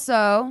 And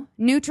also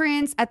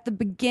nutrients at the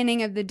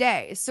beginning of the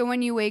day. So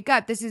when you wake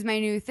up, this is my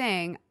new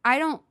thing.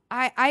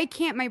 I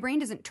can't, my brain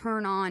doesn't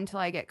turn on till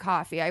I get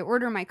coffee. I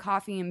order my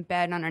coffee in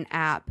bed on an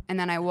app and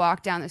then I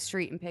walk down the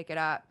street and pick it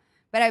up.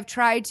 But I've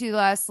tried to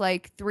last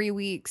like 3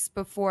 weeks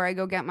before I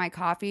go get my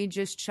coffee,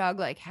 just chug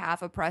like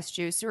half a pressed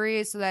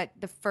juicery so that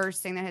the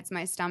first thing that hits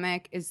my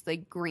stomach is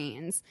like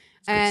greens.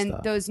 good And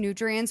stuff. those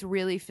nutrients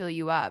really fill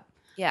you up.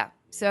 Yeah.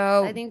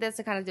 So I think that's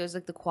the kind of there's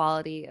like the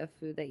quality of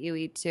food that you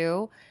eat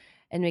too,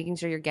 and making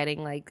sure you're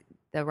getting like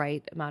the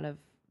right amount of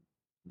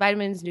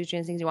vitamins,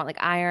 nutrients, things you want,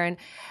 like iron,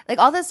 like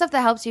all that stuff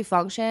that helps you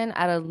function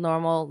at a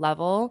normal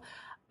level.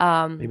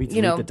 Maybe delete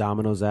you know, the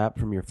Domino's app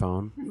from your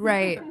phone.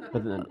 right.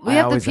 But then we I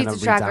have the always end pizza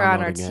up tracker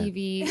on our re-downloading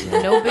it.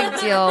 TV. No big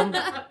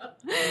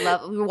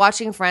deal. We were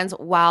watching Friends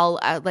while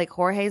like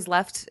Jorge's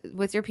left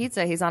with your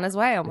pizza. He's on his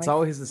way. I'm It's like,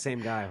 always the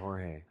same guy,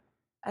 Jorge.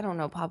 I don't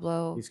know,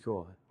 Pablo. He's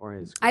cool. Or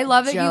he's cool. I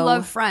love that you Joe.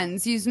 love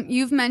Friends.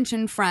 You've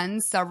mentioned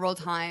Friends several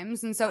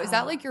times, and so is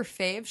that like your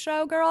fave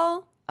show,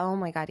 girl? Oh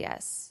my God,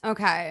 yes.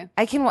 Okay.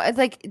 I can it's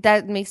like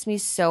that makes me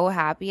so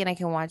happy, and I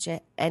can watch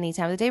it any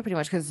time of the day, pretty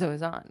much, because it's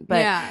always on. But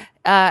Yeah.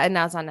 and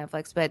now it's on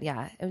Netflix. But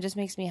yeah, it just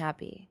makes me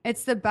happy.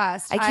 It's the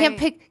best. I can't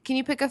pick. Can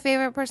you pick a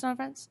favorite person on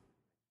Friends?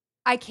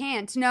 I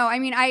can't. No, I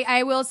mean,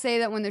 I will say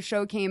that when the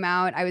show came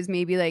out, I was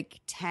maybe like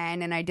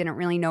 10 and I didn't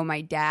really know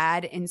my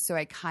dad. And so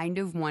I kind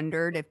of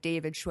wondered if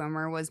David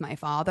Schwimmer was my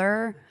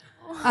father.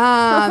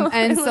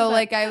 And so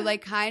like I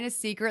like kind of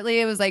secretly,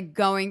 it was like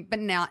going, but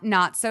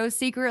not so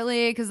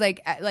secretly. Cause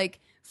like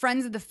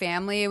friends of the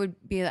family,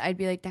 I'd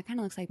be like, that kind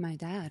of looks like my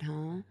dad,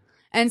 huh?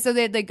 And so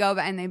they'd like go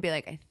back and they'd be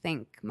like, I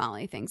think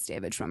Molly thinks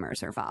David Schwimmer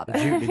is her father.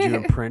 Did you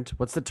imprint?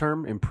 What's the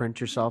term?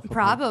 Imprint yourself?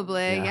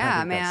 Probably, yeah, I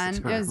think man. that's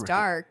It the term, was right?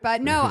 dark,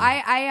 but no,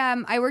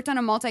 I worked on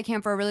a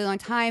multicam for a really long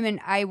time,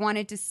 and I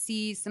wanted to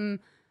see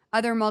some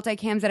other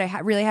multicams that I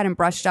really hadn't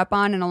brushed up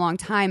on in a long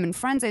time. And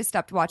Friends, I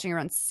stopped watching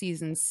around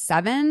season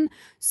 7,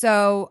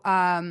 so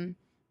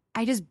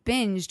I just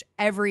binged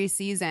every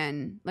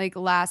season like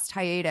last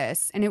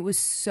hiatus, and it was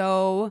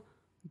so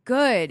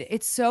good.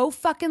 It's so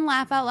fucking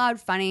laugh out loud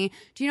funny.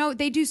 Do you know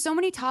they do so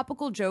many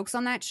topical jokes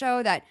on that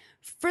show that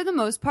for the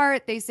most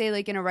part they say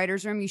like in a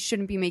writer's room you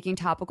shouldn't be making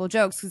topical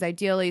jokes because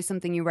ideally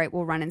something you write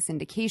will run in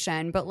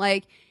syndication, but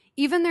like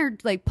even their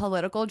like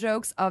political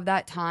jokes of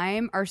that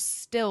time are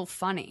still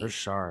funny. They're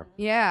sharp.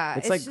 Yeah,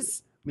 It's like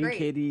just me and great.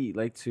 Katie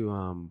like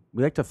to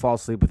we like to fall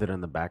asleep with it in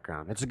the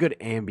background. It's a good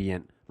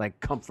ambient like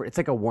comfort. It's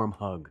like a warm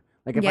hug.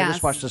 Like if I Yes.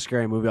 just watched a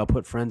scary movie, I'll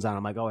put Friends on.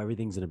 I'm like, oh,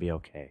 everything's gonna be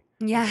okay.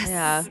 Yes.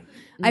 Yeah.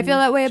 I feel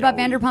that way about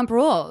Joey. Vanderpump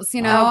Rules.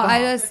 You know, Oh,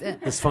 I just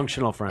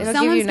Dysfunctional Friends.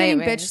 It'll give you someone's getting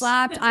nightmares. bitch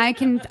slapped. I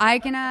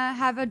can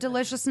have a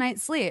delicious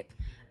night's sleep.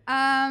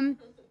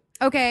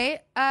 Okay.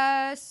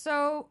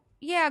 So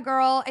yeah,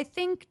 girl. I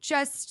think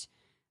just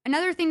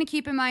another thing to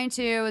keep in mind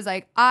too is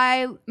like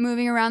I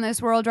moving around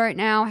this world right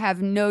now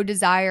have no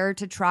desire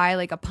to try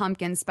like a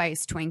pumpkin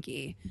spice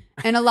Twinkie,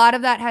 and a lot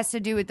of that has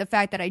to do with the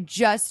fact that I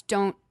just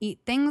don't eat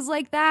things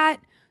like that.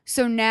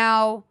 So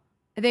now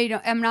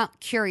I'm not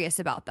curious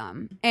about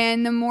them.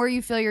 And the more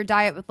you fill your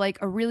diet with like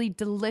a really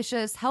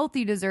delicious,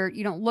 healthy dessert,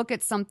 you don't look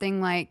at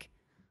something like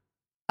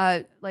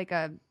a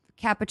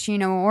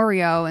cappuccino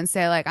Oreo and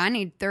say like, I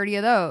need 30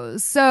 of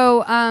those.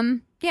 So,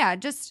 yeah,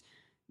 just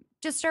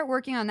start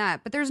working on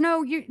that. But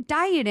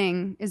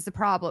dieting is the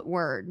problem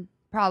word.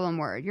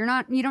 You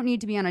don't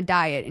need to be on a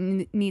diet,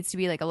 and it needs to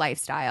be like a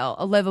lifestyle,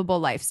 a livable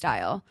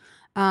lifestyle.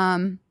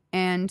 And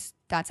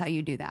that's how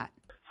you do that.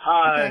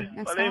 Hi, Okay,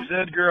 next my name's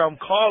Edgar. I'm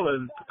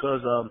calling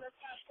because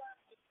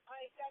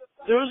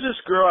there was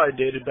this girl I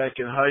dated back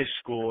in high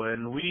school,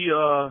 and we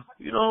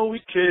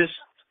kissed,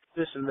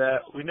 this and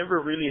that. We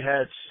never really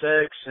had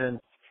sex, and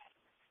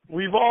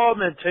we've all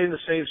maintained the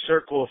same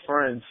circle of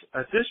friends.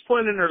 At this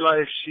point in her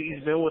life,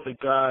 she's been with a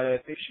guy, I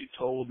think she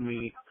told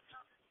me,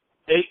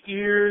 8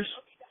 years,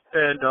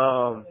 and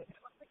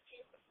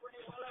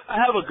I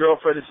have a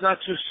girlfriend. It's not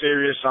too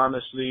serious,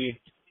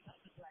 honestly.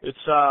 It's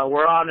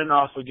we're on and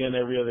off again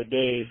every other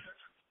day.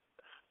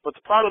 But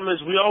the problem is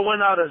we all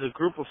went out as a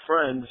group of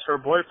friends. Her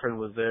boyfriend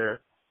was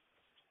there,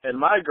 and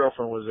my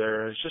girlfriend was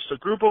there. It's just a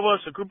group of us,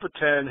 a group of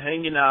 10,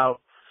 hanging out.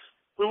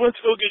 We went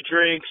to go get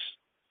drinks,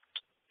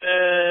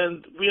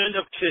 and we end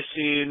up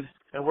kissing,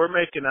 and we're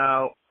making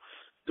out,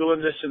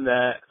 doing this and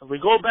that. We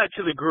go back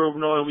to the group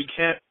knowing we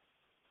can't,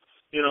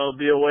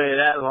 be away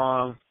that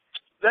long.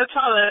 That's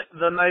how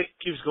the night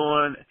keeps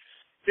going.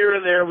 Here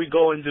and there we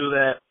go and do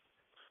that.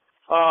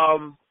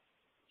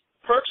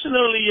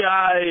 Personally,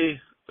 I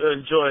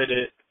enjoyed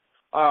it.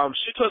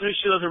 She told me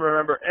she doesn't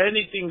remember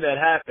anything that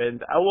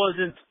happened. I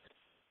wasn't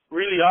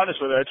really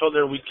honest with her. I told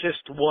her we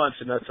kissed once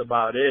and that's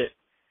about it.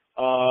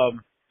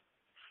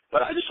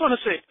 But I just want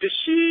to say, is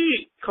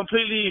she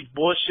completely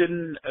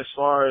bullshitting as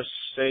far as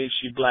saying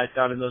she blacked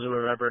out and doesn't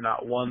remember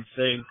not one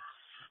thing?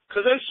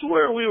 Because I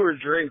swear we were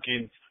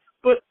drinking,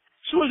 but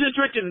she wasn't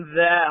drinking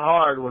that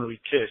hard when we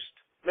kissed.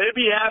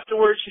 Maybe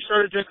afterwards she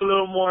started to drink a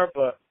little more,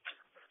 but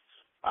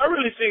I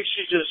really think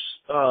she just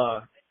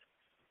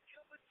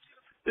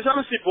is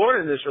honestly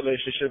bored in this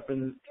relationship,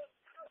 and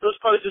it was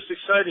probably just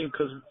exciting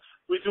because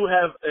we do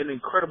have an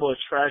incredible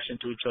attraction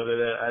to each other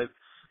that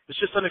it's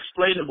just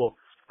unexplainable.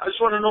 I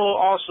just want to know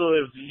also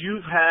if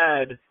you've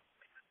had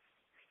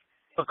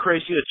a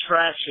crazy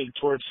attraction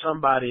towards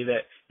somebody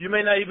that you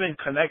may not even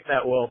connect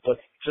that well, but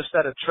just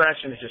that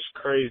attraction is just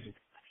crazy.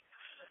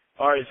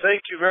 All right,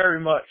 thank you very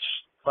much.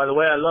 By the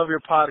way, I love your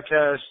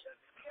podcast.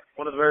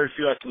 One of the very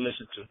few I can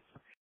listen to.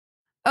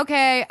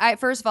 Okay,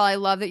 first of all, I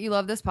love that you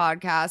love this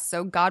podcast,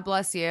 so God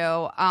bless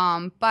you.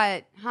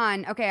 But,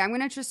 hon, okay, I'm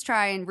going to just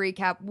try and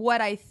recap what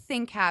I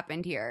think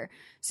happened here.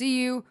 So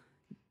you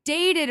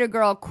dated a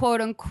girl, quote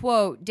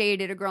unquote,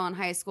 dated a girl in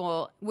high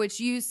school, which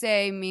you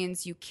say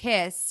means you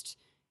kissed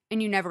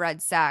and you never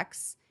had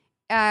sex.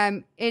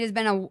 It has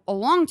been a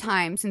long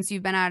time since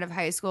you've been out of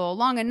high school,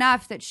 long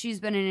enough that she's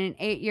been in an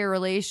 8-year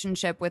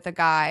relationship with a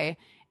guy,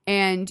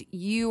 and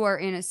you are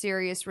in a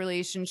serious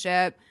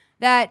relationship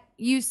that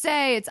you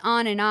say it's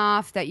on and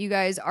off, that you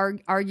guys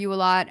argue a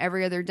lot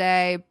every other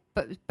day,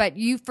 but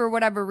you, for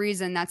whatever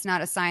reason, that's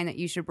not a sign that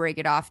you should break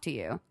it off to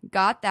you.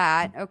 Got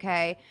that?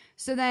 Okay.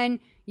 So then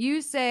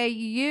you say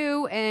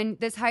you and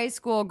this high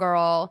school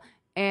girl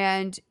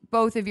and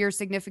both of your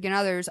significant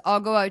others all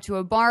go out to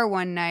a bar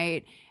one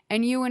night,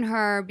 and you and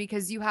her,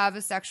 because you have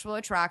a sexual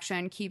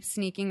attraction, keep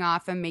sneaking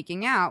off and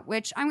making out,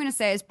 which I'm going to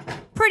say is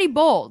pretty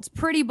bold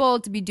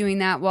to be doing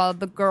that while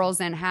the girl's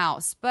in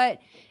house.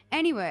 But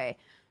anyway,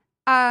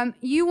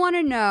 you want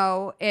to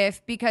know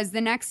if, because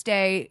the next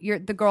day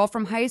the girl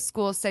from high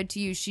school said to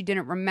you she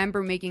didn't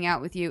remember making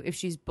out with you, if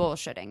she's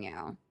bullshitting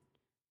you.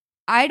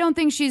 I don't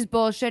think she's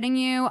bullshitting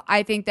you.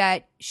 I think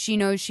that she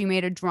knows she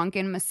made a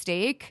drunken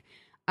mistake,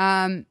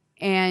 and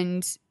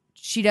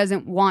she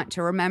doesn't want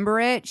to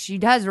remember it. She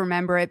does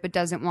remember it, but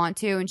doesn't want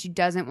to, and she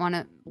doesn't want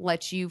to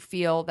let you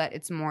feel that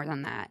it's more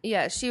than that.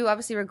 Yeah, she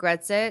obviously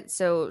regrets it,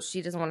 so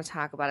she doesn't want to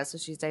talk about it, so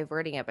she's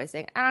diverting it by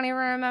saying, I don't even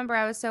remember,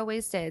 I was so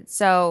wasted.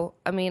 So,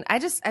 I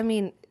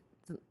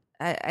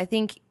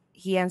think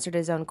he answered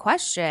his own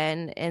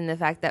question in the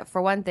fact that,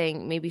 for one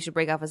thing, maybe he should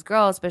break off his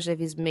girl, especially if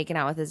he's making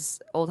out with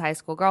his old high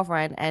school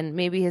girlfriend, and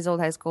maybe his old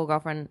high school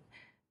girlfriend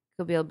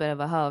could be a bit of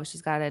a hoe.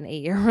 She's got an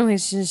 8-year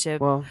relationship.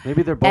 Well,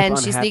 maybe they're both and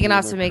unhappy she's sneaking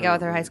off to in make their out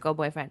with her current high school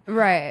boyfriend.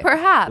 Right.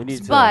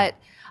 Perhaps. But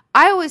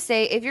I always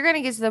say, if you're going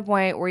to get to the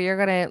point where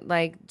you're going to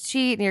like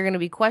cheat and you're going to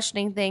be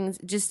questioning things,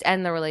 just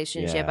end the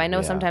relationship. Yeah, I know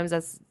yeah. sometimes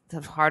that's the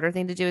harder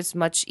thing to do. It's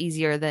much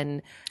easier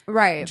than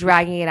Right.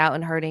 dragging it out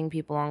and hurting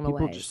people along the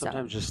People way. just so.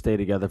 sometimes just stay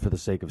together for the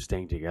sake of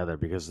staying together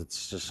because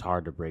it's just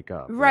hard to break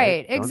up.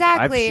 Right, Don't-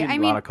 exactly. I've seen I a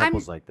mean, lot of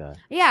couples like that.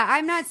 Yeah,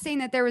 I'm not saying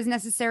that there was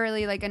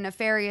necessarily like a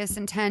nefarious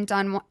intent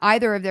on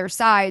either of their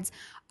sides.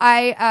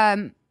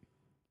 I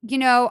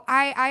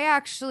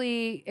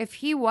actually, if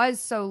he was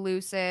so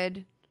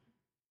lucid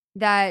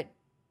that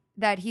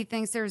he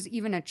thinks there's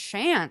even a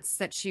chance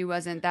that she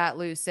wasn't that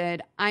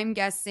lucid, I'm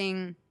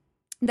guessing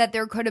that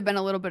there could have been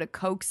a little bit of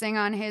coaxing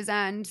on his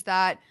end.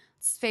 That,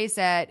 let's face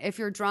it, if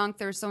you're drunk,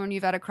 there's someone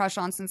you've had a crush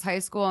on since high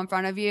school in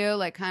front of you,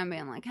 like kind of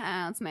being like,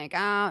 let's make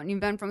out, and you've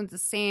been from the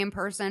same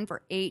person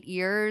for 8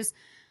 years.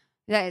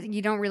 That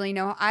you don't really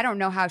know. I don't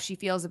know how she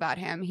feels about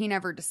him. He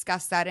never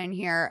discussed that in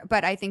here,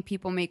 but I think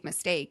people make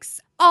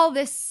mistakes. All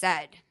this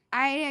said,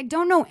 I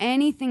don't know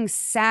anything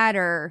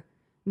sadder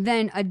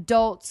than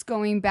adults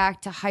going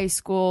back to high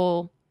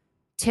school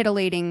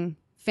titillating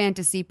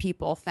fantasy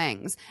people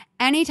things.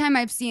 Anytime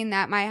I've seen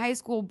that, my high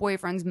school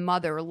boyfriend's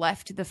mother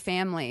left the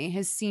family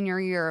his senior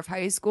year of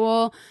high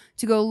school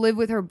to go live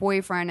with her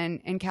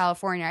boyfriend in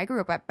California. I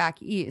grew up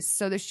back east,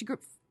 so that she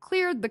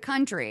cleared the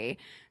country.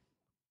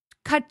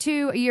 Cut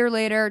to a year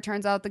later,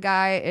 turns out the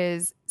guy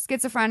is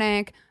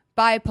schizophrenic,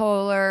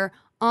 bipolar,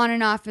 on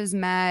and off his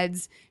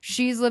meds.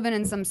 She's living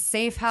in some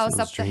safe house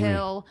Sounds up the dreamy.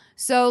 hill.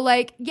 So,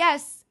 like,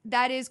 yes,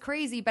 that is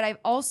crazy, but I've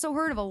also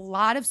heard of a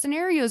lot of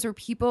scenarios where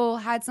people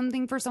had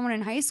something for someone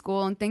in high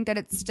school and think that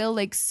it's still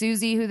like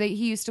Susie, who he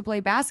used to play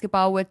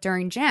basketball with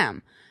during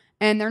gym.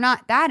 And they're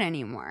not that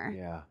anymore.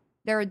 Yeah.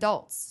 They're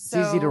adults.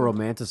 It's easy to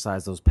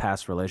romanticize those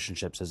past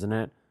relationships, isn't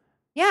it?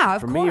 Yeah,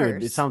 of For course.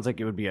 me, it sounds like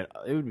it would be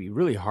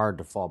really hard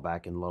to fall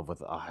back in love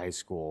with a high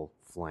school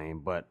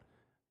flame, but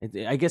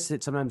I guess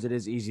sometimes it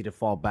is easy to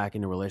fall back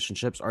into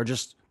relationships or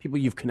just people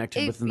you've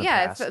connected with in the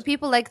past.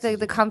 People like the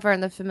comfort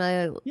and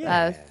the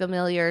Yeah.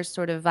 familiar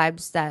sort of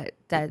vibes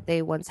that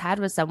they once had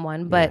with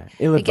someone. But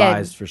Yeah.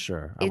 Ill-advised again, for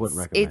sure. I wouldn't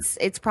recommend.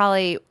 it's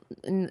probably,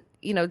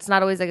 it's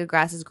not always like a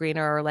grass is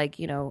greener or like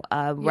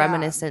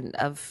reminiscent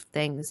of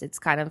things. It's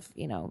kind of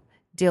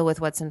deal with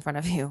what's in front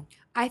of you.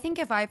 I think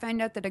if I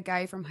find out that a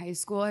guy from high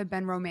school had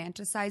been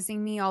romanticizing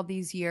me all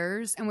these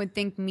years and would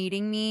think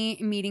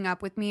meeting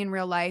up with me in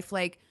real life,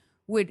 like,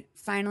 would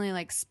finally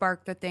like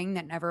spark the thing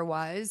that never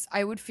was,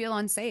 I would feel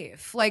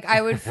unsafe. Like,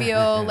 I would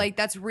feel like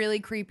that's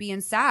really creepy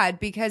and sad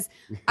because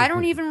I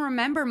don't even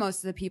remember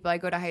most of the people I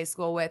go to high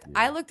school with.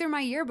 I look through my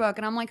yearbook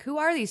and I'm like, who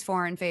are these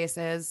foreign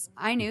faces?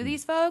 I knew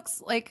these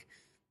folks. Like,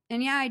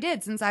 and yeah, I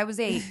did since I was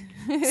 8.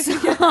 So,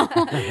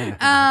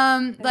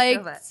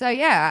 so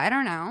yeah, I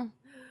don't know.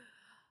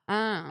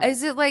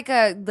 Is it like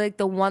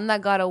the one that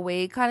got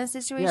away kind of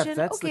situation? if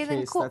that's the Okay, then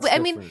case, cool. that's But I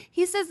mean, different.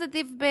 he says that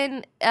they've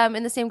been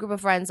in the same group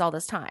of friends all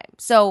this time.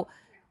 So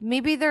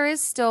maybe there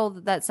is still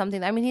that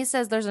something. I mean, he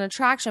says there's an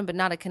attraction, but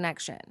not a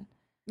connection.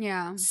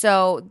 Yeah.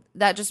 So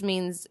that just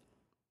means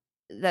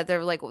that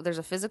they're like there's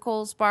a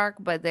physical spark,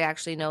 but they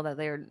actually know that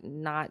they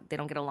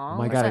don't get along.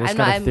 Oh my or God, I something. just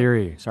got a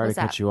theory. Sorry to what's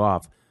cut that? you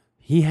off.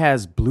 He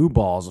has blue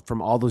balls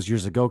from all those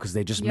years ago because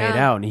they just made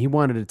Yeah. out, and he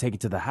wanted to take it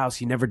to the house.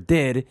 He never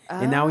did,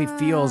 and now he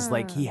feels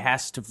like he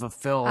has to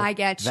fulfill. I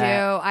get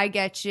that. I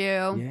get you.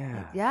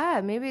 Yeah.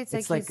 Yeah, maybe it's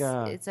It's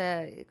it's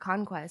a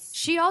conquest.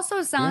 She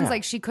also sounds Yeah.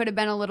 like she could have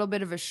been a little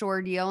bit of a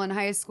sure deal in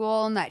high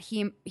school, and that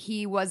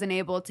he wasn't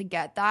able to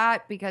get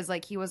that because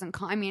like he wasn't.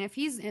 I mean, if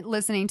he's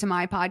listening to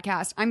my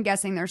podcast, I'm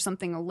guessing there's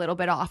something a little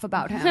bit off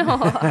about him.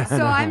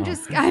 So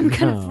I'm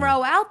gonna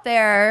throw out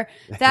there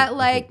that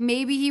like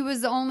maybe he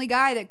was the only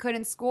guy that could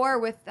couldn't score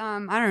with I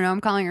don't know,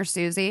 I'm calling her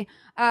Susie.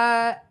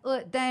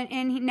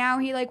 Now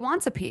he like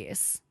wants a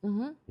piece.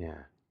 Mm-hmm. Yeah.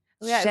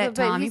 Yeah, Shit,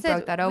 but Tom, he you said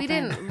broke that open. we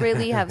didn't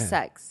really have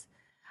sex.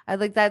 I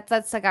like that.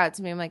 That stuck out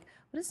to me. I'm like,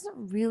 what does it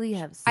really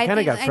have sex?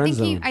 kinda got friend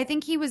zoned. I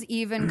think he was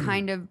even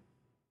kind of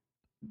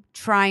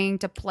trying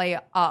to play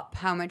up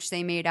how much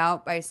they made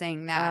out by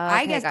saying that. I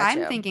Okay, guess got I'm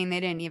you. thinking they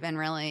didn't even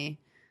really.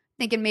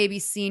 Thinking maybe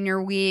senior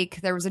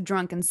week there was a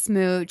drunken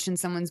smooch in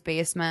someone's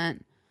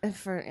basement.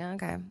 Okay,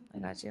 I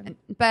got you.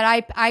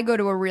 But I go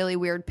to a really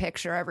weird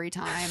picture every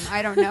time.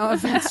 I don't know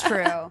if that's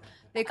true.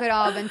 They could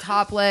all have been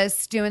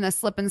topless doing a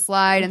slip and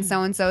slide in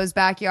so and so's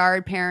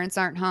backyard. Parents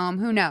aren't home.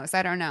 Who knows?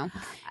 I don't know.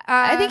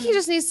 I think he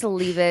just needs to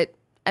leave it.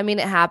 I mean,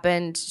 it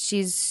happened.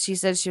 She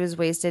said she was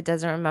wasted,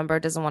 doesn't remember,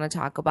 doesn't want to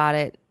talk about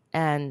it,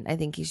 and I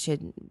think he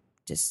should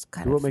just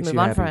kind Do what of makes move you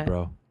on happy, from it.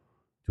 bro.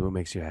 Do what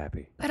makes you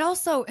happy. But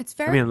also, it's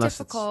very unless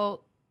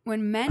difficult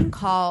when men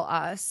call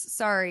us.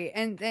 Sorry,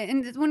 and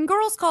when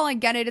girls call, I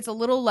get it. It's a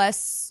little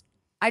less.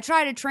 I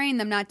try to train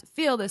them not to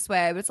feel this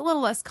way, but it's a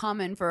little less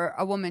common for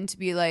a woman to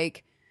be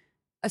like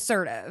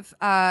assertive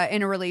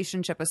in a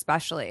relationship,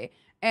 especially.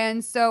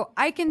 And so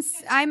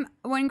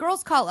when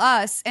girls call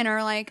us and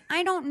are like,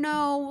 I don't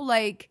know,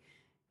 like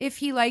if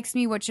he likes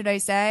me, what should I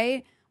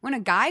say? When a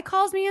guy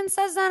calls me and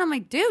says that, I'm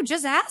like, dude,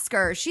 just ask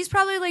her. She's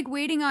probably like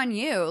waiting on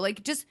you.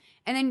 Like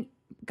and then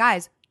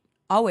guys,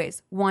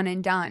 always one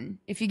and done.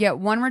 If you get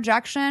one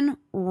rejection,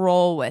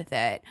 roll with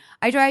it.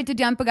 I tried to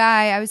dump a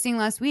guy I was seeing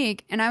last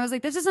week, and I was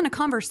like, this isn't a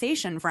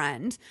conversation,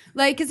 friend.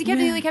 Like, because he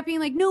kept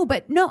being like, no,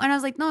 but no. And I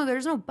was like, no,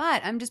 there's no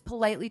but. I'm just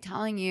politely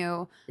telling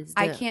you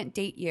I can't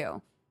date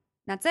you.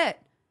 That's it.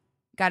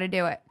 Got to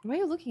do it. Why are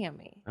you looking at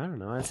me? I don't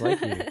know. I just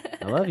like you.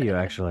 I love you,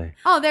 actually.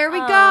 Oh, there we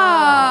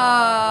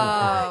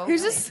go. You're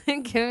just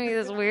giving me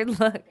this weird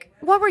look.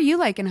 What were you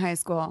like in high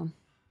school?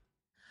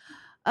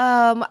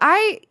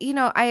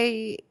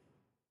 I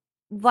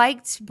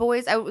liked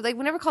boys. I like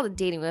we never called it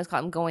dating. We always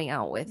called them going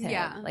out with him.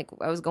 Yeah. Like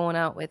I was going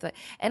out with,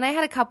 and I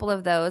had a couple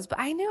of those. But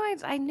I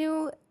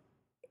knew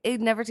it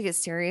never to get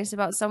serious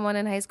about someone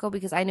in high school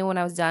because I knew when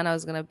I was done, I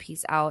was gonna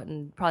peace out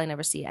and probably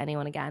never see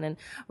anyone again. And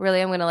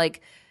really, I'm gonna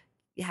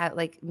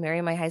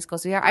marry my high school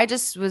sweetheart. I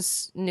just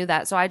knew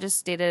that, so I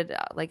just dated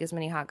like as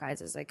many hot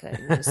guys as I could.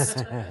 And just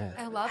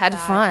I love had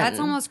that. fun. That's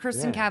almost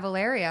Kristen Yeah.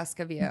 Cavallari-esque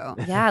of you.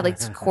 yeah,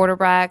 like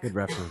quarterback. Good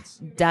reference.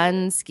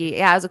 Dunsky.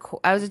 Yeah, I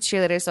was a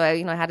cheerleader, so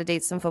I had to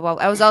date some football.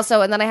 I was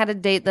also, and then I had to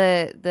date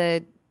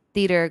the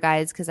theater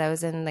guys because I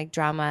was in like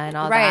drama and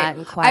all that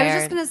and choir. I was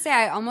just gonna say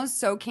I almost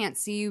so can't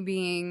see you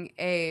being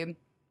a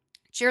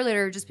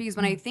cheerleader just because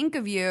when I think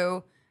of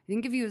you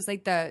as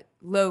like the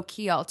low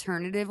key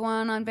alternative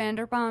one on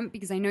Vanderpump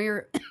because I know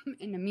you're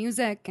into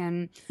music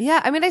and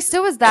Yeah, I mean, I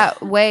still was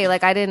that way.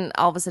 Like I didn't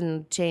all of a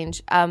sudden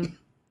change.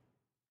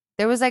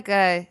 There was like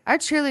our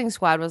cheerleading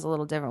squad was a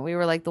little different. We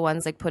were like the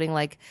ones like putting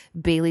like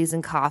Baileys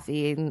and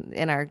coffee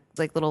in our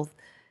like little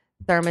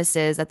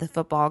thermoses at the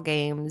football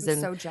games. I'm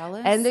And so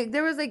jealous. And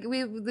there was like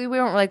we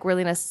weren't like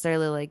really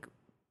necessarily like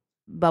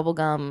bubble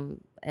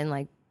gum and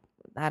like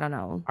I don't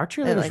know. Our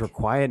cheerleaders like- were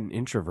quiet and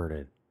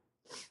introverted.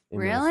 in this.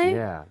 Really?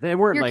 Yeah. They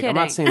weren't You're like, I'm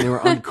not kidding. saying they were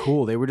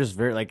uncool. They were just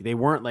very, like, they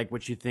weren't like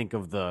what you think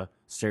of the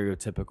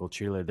stereotypical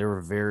cheerleader. They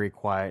were very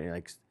quiet,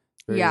 like,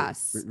 very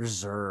Yes.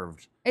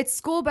 reserved. It's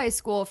school by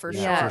school for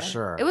Yeah, sure. for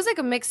sure. It was like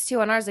a mix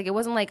too on ours. Like it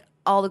wasn't like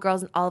all the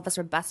girls and all of us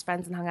were best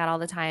friends and hung out all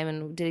the time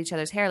and did each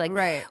other's hair. Like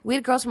Right. we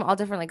had girls from all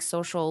different like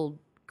social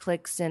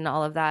cliques and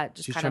all of that.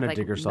 Just She's kind trying of to like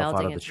dig herself out melding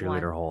of the into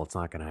one. cheerleader hole. It's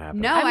not going to happen.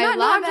 No, I'm I not,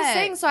 love I'm just it.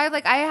 saying. So I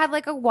had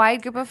like a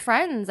wide group of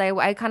friends.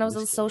 I kind of was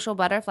a social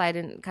butterfly. I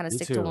didn't kind of Me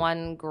stick to too.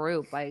 one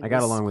group. I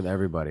got along with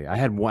everybody. I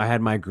had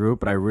my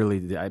group, but I really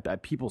did.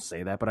 People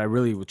say that, but I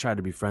really would try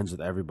to be friends with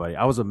everybody.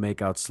 I was a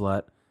makeout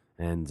slut,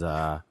 and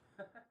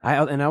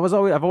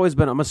I've always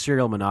been. I'm a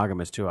serial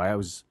monogamous too. I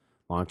was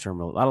a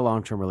lot of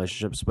long term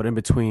relationships, but in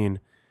between,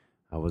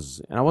 I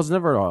was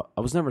never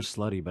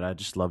slutty, but I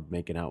just loved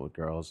making out with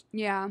girls,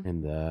 Yeah.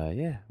 and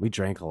yeah, we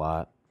drank a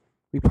lot,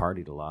 we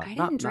partied a lot. I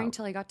didn't drink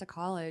till I got to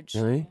college.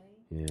 Really.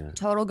 Yeah.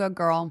 Total good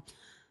girl.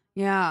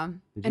 Yeah. Did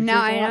you And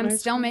now drink a lot in I'm high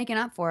still school? making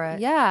up for it.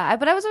 Yeah,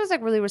 but I was always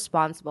like really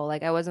responsible.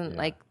 Like I wasn't Yeah.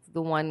 like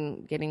the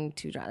one getting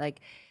too drunk.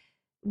 Like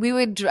we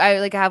would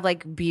have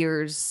like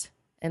beers.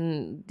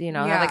 And have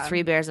Yeah. like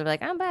 3 beers and be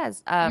like, I'm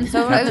Bez.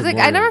 So it was like I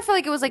morning. never felt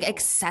like it was like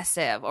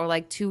excessive or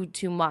like too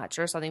much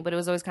or something. But it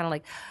was always kind of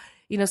like,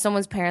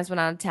 someone's parents went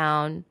out of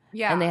town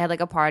Yeah. and they had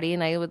like a party,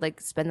 and I would like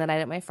spend the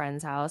night at my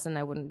friend's house, and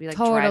I wouldn't be like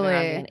driving around Totally.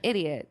 being an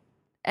idiot.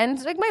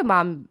 And like my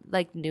mom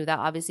like knew that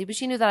obviously, but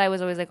she knew that I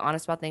was always like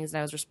honest about things and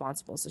I was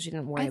responsible, so she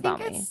didn't worry I about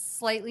think me. it's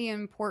slightly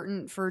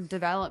important for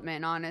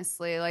development,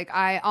 honestly. Like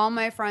all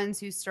my friends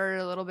who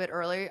started a little bit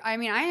early. I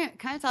mean, I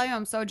kind of tell you,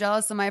 I'm so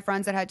jealous of my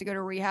friends that had to go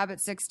to rehab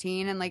at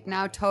 16 and like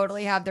now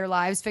totally have their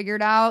lives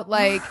figured out,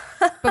 like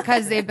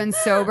because they've been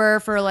sober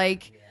for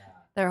like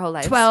Their whole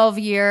life. 12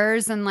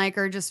 years and like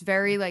are just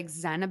very like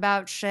zen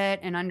about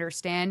shit and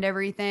understand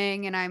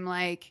everything. And I'm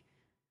like,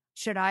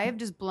 should I have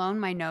just blown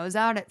my nose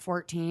out at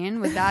 14?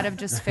 Would that have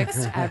just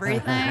fixed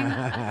everything?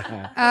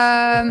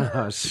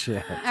 Oh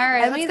shit! All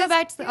right, let's go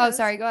back to the. Oh,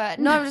 sorry. Go ahead.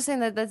 No, I'm just saying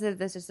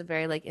that's just a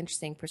very like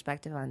interesting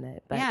perspective on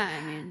it. But yeah,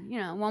 I mean,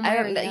 one way I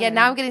or don't, the yeah. other.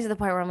 Now I'm getting to the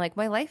point where I'm like,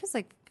 my life is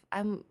like,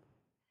 I'm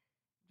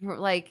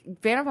like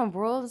Vanderpump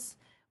Rules.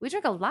 We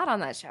drink a lot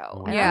on that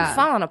show. And Yeah. I'm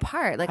falling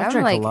apart. Like I've I'm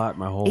drank like a lot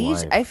my whole age.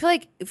 life. I feel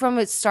like from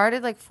it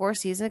started like 4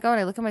 seasons ago, and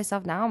I look at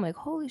myself now. I'm like,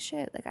 holy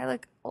shit! Like I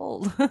look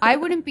old. I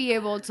wouldn't be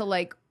able to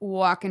like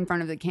walk in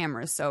front of the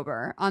camera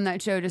sober on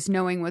that show, just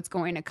knowing what's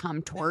going to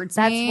come towards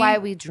That's me. why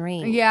we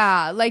drink.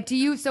 Yeah, like do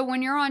you? So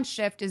when you're on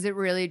shift, is it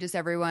really just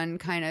everyone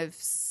kind of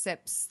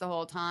sips the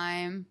whole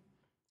time?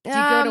 Do you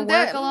go to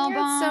work a little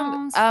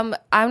bones? I'm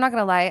not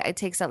gonna lie. It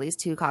takes at least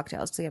 2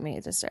 cocktails to get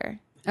me to stir.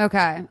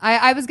 Okay.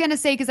 I was going to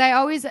say, because I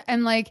always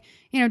am like,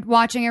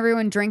 watching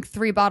everyone drink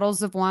 3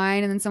 bottles of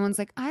wine, and then someone's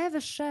like, I have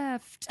a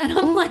shift. And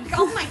I'm like,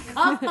 oh my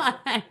God.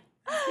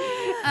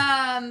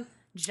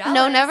 Jealous.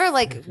 No, never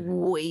like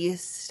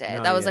wasted.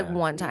 No, That was like yeah.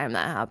 one time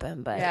that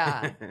happened, but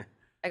Yeah.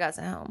 I got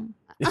sent home.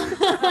 No,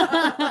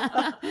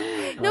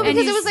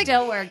 because it was like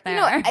still work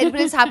there.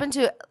 But it's happened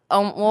to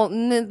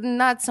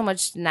not so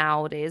much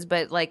nowadays,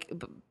 but like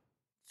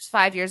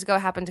 5 years ago, it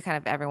happened to kind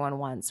of everyone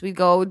once. We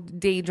go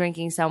day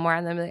drinking somewhere,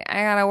 and then be like,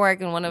 I gotta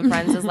work, and one of the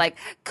friends is like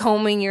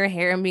combing your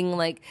hair and being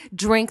like,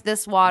 drink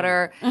this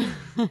water. You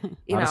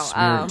know,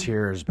 smeared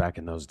tears back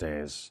in those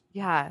days.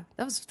 yeah,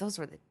 those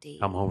were the days.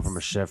 Come home from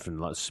a shift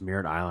and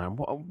smeared eyeliner.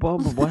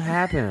 What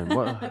happened?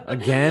 What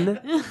again?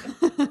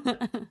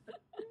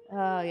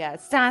 Oh yeah,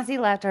 Stassi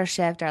left our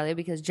shift early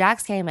because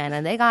Jax came in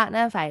and they got in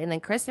a fight, and then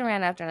Kristen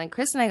ran after, and then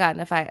Kristen and I got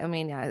in a fight. I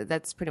mean, yeah,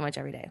 that's pretty much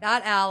every day.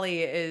 That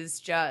alley is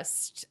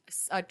just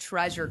a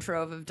treasure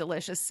trove of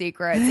delicious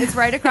secrets. It's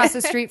right across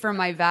the street from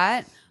my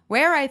vet,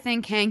 where I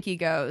think Hanky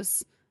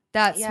goes.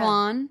 That Yeah.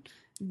 Swan,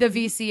 the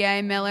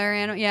VCA Miller,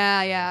 and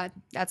yeah,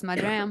 that's my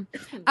jam.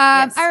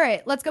 Yes. All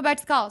right, let's go back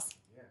to the calls.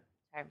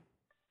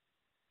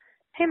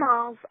 Hey,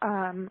 Miles.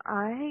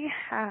 I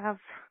have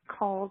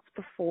called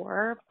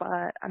before,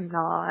 but I'm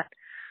not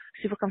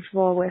super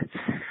comfortable with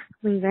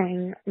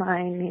leaving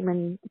my name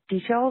and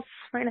details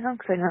right now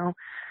because I know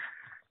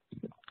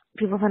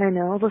people that I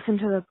know listen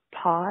to the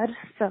pod.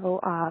 So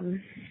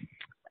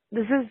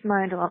this is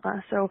my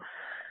dilemma. So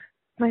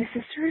my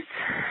sister's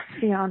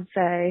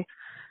fiance,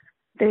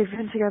 they've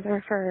been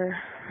together for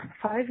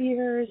 5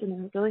 years, and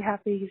they're really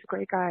happy. He's a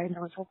great guy. I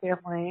know his whole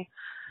family.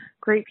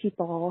 Great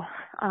people.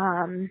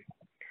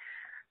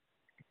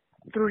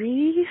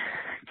 3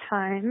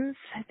 times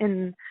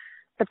in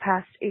the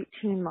past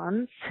 18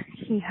 months,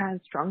 he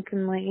has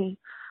drunkenly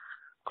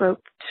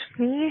groped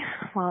me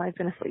while I've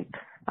been asleep.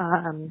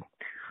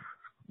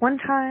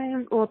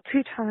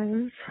 2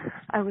 times,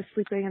 I was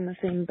sleeping in the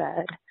same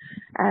bed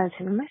as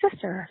him and my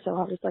sister. So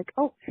I was like,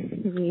 oh,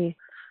 he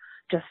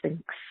just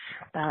thinks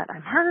that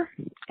I'm her.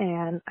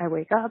 And I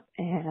wake up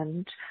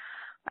and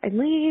I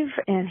leave,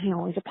 and he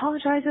always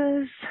apologizes.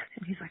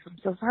 And he's like, I'm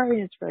so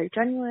sorry. And it's very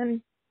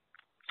genuine.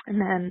 And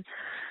then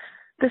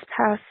this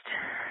past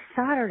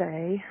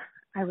Saturday,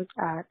 I was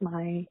at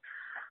my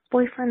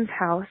boyfriend's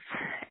house,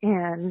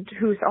 and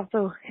who's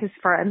also his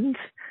friend,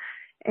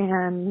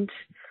 and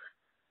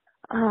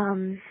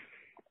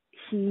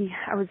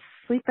I was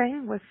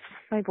sleeping with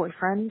my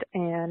boyfriend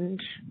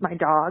and my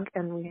dog,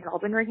 and we had all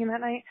been drinking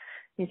that night.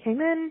 He came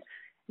in,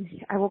 and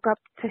I woke up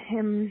to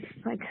him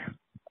like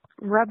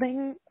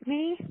rubbing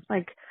me,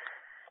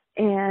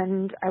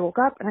 and I woke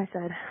up and I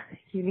said,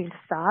 "You need to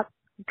stop.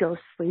 Go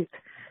sleep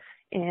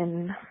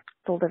in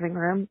the living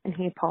room." And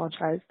he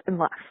apologized and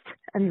left.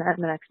 And then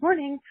the next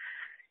morning,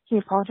 he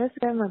apologized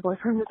again. My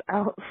boyfriend was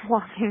out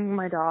walking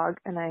my dog,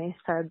 and I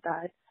said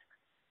that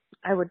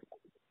I would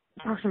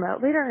talk to him about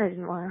it later, and I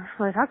didn't want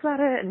to really talk about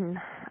it, and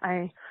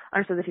I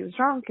understood that he was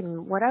drunk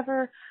and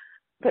whatever.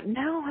 But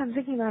now I'm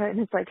thinking about it,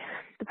 and it's like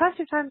the past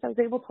 2 times I was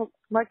able to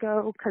let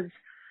go because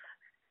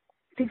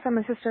I think that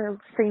my sister,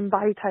 same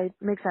body type,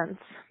 makes sense.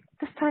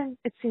 This time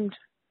it seemed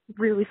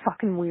really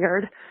fucking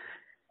weird.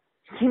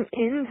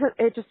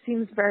 It just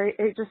seems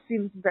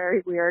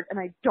very weird, and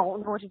I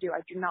don't know what to do.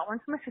 I do not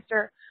want to my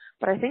sister,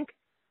 but I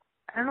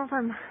don't know if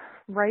I'm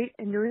right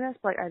in doing this,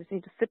 but I just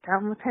need to sit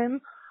down with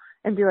him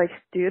and be like,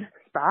 dude,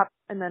 stop,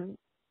 and then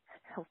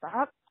he'll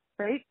stop,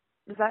 right?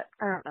 Is that,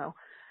 I don't know.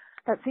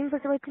 That seems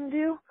like the right thing to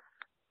do.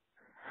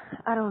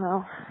 I don't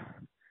know.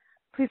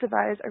 Please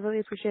advise. I really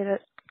appreciate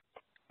it.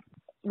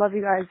 Love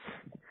you guys.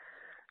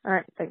 All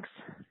right, thanks.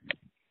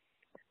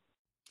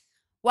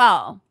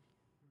 Well,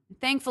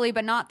 thankfully,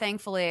 but not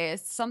thankfully,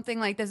 something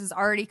like this has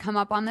already come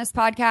up on this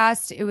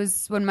podcast. It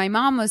was when my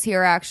mom was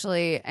here,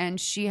 actually, and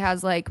she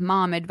has like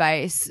mom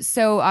advice.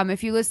 So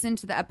if you listen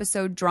to the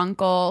episode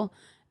Drunkle,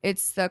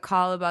 it's the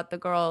call about the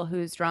girl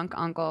whose drunk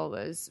uncle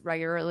was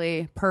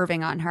regularly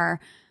perving on her.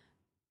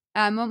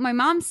 What my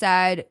mom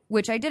said,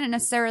 which I didn't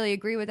necessarily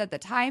agree with at the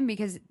time,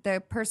 because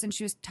the person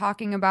she was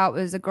talking about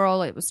was a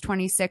girl, it was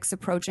 26,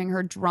 approaching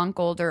her drunk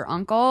older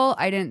uncle.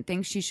 I didn't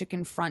think she should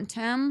confront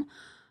him.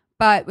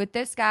 But with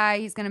this guy,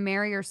 he's going to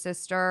marry your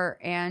sister,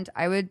 and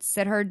I would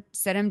sit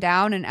him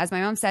down, and as my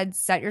mom said,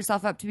 set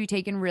yourself up to be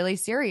taken really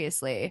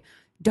seriously.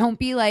 Don't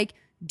be like,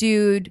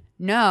 dude,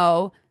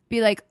 no.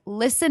 Be like,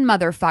 listen,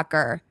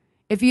 motherfucker.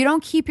 If you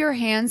don't keep your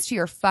hands to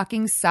your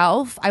fucking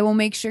self, I will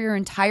make sure your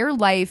entire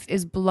life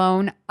is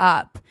blown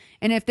up.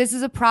 And if this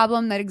is a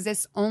problem that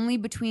exists only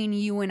between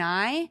you and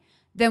I,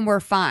 then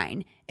we're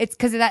fine. It's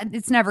because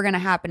it's never going to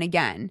happen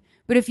again.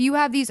 But if you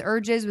have these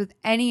urges with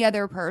any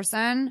other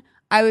person,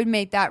 I would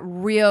make that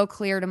real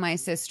clear to my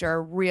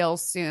sister real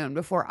soon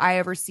before I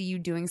ever see you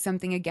doing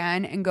something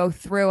again and go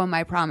through on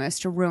my promise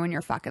to ruin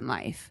your fucking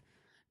life.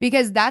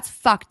 Because that's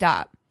fucked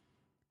up.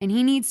 And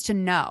he needs to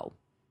know.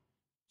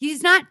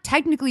 He's not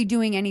technically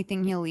doing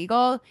anything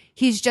illegal.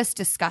 He's just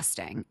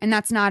disgusting. And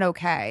that's not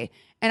okay.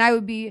 And I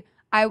would be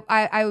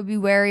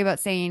wary about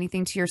saying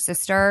anything to your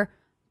sister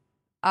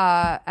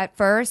at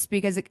first,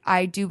 because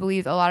I do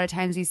believe a lot of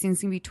times these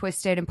things can be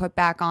twisted and put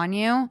back on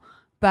you.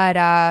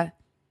 But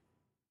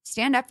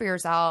stand up for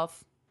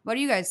yourself. What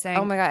do you guys think?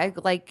 Oh my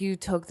God. Like, you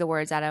took the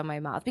words out of my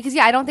mouth. Because,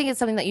 yeah, I don't think it's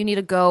something that you need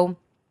to go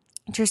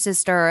to your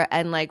sister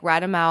and, like,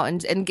 rat him out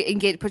and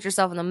put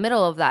yourself in the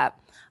middle of that.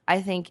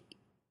 I think,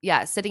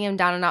 yeah, sitting him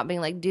down and not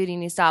being like, dude, you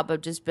need to stop,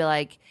 but just be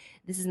like,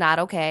 this is not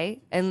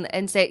okay.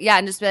 And say, yeah,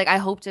 and just be like, I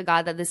hope to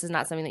God that this is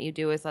not something that you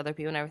do with other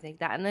people and everything like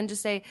that. And then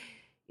just say,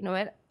 you know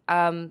what?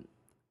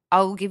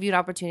 I'll give you an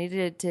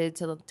opportunity to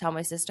tell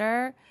my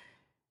sister.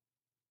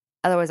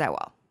 Otherwise, I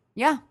will.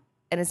 Yeah.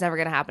 And it's never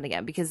going to happen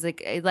again, because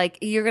like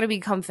you're going to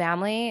become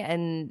family,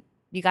 and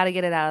you got to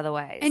get it out of the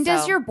way. And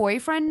does your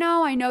boyfriend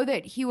know? I know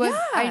that he was,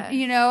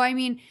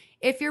 Yeah.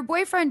 If your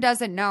boyfriend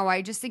doesn't know,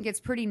 I just think it's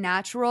pretty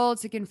natural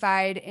to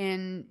confide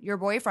in your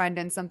boyfriend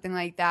and something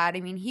like that.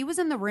 I mean, he was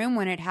in the room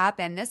when it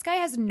happened. This guy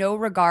has no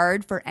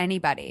regard for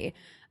anybody.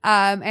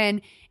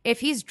 And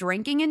if he's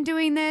drinking and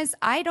doing this,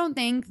 I don't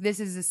think this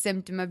is a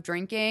symptom of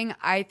drinking.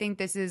 I think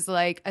this is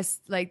like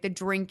the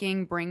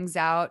drinking brings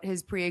out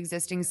his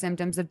pre-existing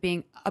symptoms of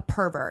being a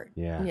pervert.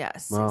 Yeah.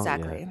 Yes, Well,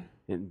 exactly.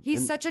 yeah.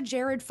 He's such a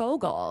Jared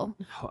Fogle.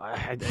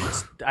 I'd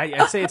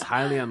say it's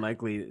highly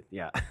unlikely.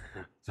 Yeah.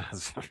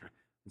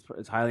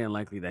 It's highly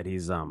unlikely that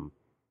he's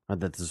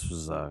that this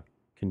was a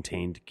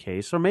contained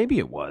case, or maybe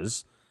it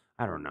was.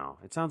 I don't know.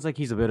 It sounds like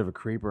he's a bit of a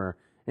creeper.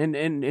 And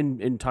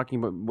in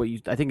talking about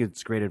I think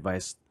it's great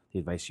advice, the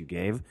advice you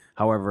gave.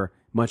 However,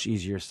 much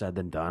easier said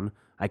than done.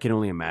 I can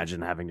only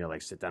imagine having to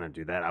like sit down and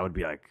do that. I would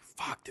be like,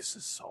 "Fuck, this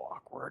is so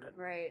awkward." And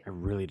Right. I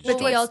really just.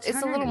 But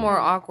It's a little more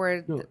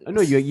awkward.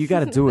 No, you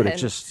got to do it. than-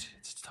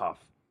 It's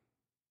tough.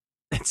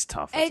 It's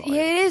tough. It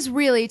is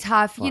really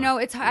tough. You Fuck, know,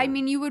 I yeah.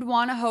 mean, you would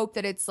want to hope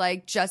that it's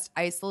like just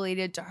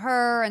isolated to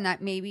her and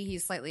that maybe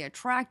he's slightly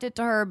attracted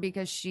to her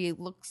because she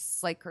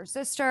looks like her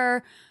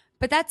sister.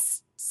 But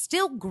that's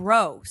still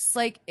gross.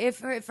 Like,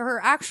 if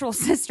her actual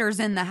sister's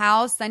in the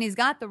house, then he's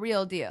got the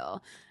real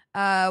deal.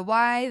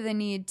 Why the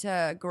need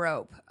to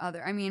grope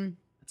other? I mean,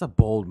 It's a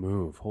bold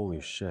move.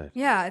 Holy shit.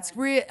 yeah, it's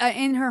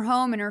in her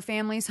home, in her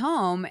family's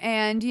home,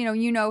 and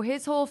you know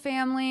his whole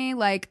family.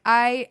 Like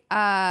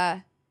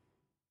I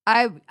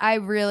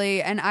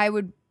really, and I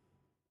would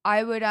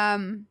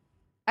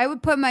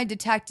put my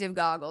detective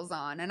goggles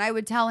on, and I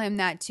would tell him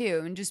that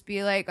too, and just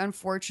be like,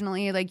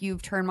 unfortunately, like,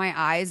 you've turned my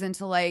eyes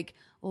into like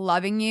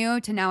loving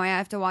you to now I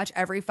have to watch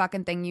every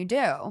fucking thing you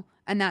do,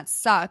 and that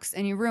sucks,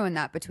 and you ruined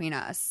that between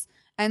us,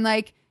 and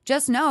like,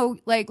 just know,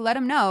 like, let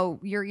him know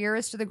your ear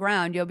is to the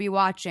ground. You'll be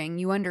watching.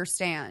 You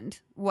understand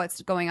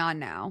what's going on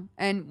now,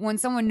 and when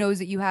someone knows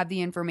that you have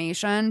the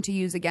information to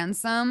use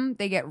against them,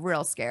 they get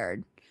real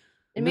scared.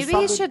 And this maybe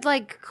he probably- should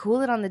like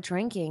cool it on the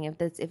drinking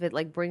if it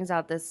like brings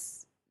out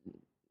this,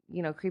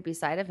 creepy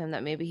side of him,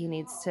 that maybe he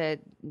needs to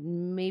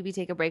maybe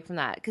take a break from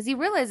that, because he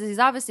realizes he's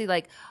obviously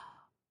like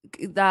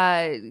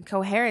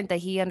coherent, that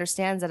he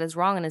understands that it's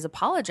wrong and is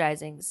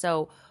apologizing.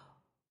 So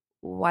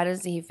why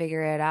doesn't he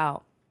figure it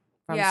out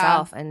for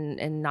himself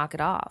and knock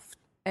it off?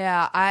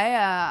 Yeah,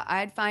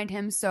 I'd find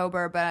him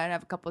sober, but I'd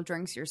have a couple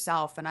drinks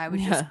yourself, and I would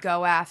just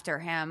go after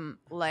him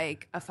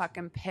like a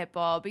fucking pit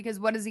bull, because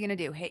what is he gonna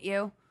do? Hit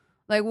you?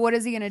 Like, what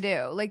is he gonna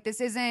do? Like, this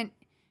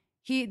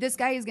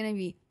guy is gonna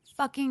be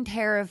fucking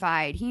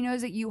terrified. He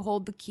knows that you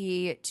hold the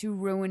key to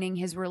ruining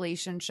his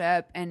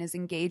relationship and his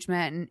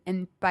engagement,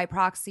 and by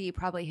proxy,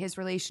 probably his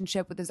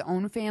relationship with his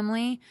own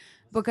family,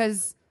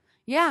 because,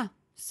 yeah.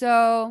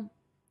 So,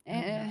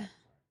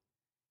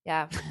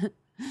 Yeah.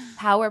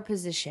 Power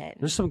position.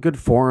 There's some good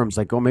forums.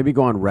 Like, maybe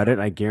go on Reddit.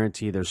 I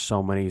guarantee there's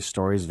so many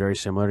stories very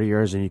similar to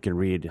yours, and you can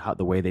read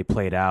the way they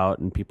played out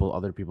and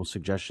other people's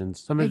suggestions.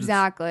 Sometimes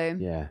exactly.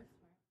 Yeah.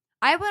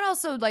 I would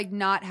also like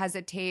not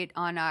hesitate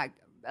on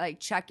like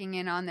checking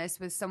in on this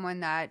with someone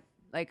that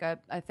like a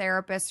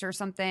therapist or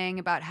something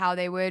about how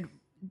they would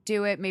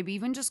do it. Maybe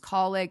even just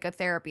call like a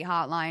therapy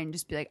hotline.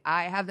 Just be like,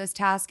 I have this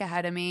task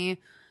ahead of me.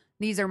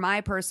 These are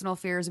my personal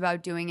fears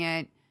about doing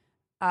it.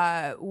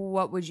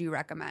 What would you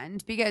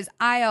recommend? Because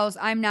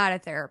I'm not a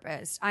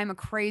therapist. I'm a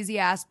crazy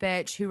ass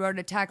bitch who wrote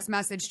a text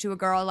message to a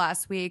girl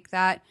last week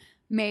that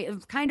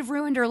kind of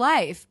ruined her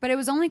life, but it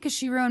was only because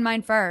she ruined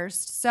mine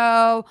first.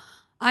 So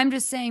I'm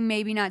just saying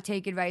maybe not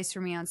take advice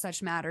from me on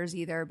such matters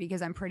either,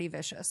 because I'm pretty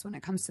vicious when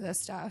it comes to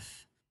this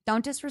stuff.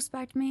 Don't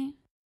disrespect me.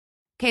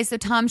 Okay, so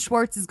Tom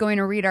Schwartz is going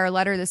to read our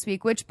letter this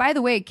week, which, by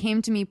the way,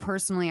 came to me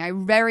personally.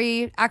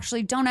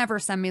 Actually, don't ever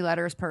send me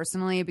letters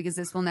personally, because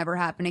this will never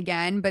happen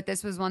again. But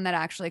this was one that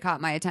actually caught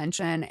my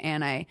attention,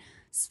 and I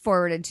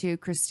forwarded to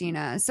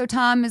Christina. So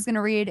Tom is going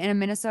to read in a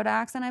Minnesota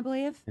accent, I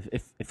believe.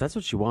 If that's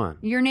what you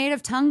want. Your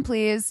native tongue,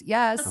 please.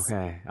 Yes.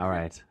 Okay, all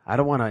right. I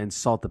don't want to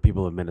insult the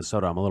people of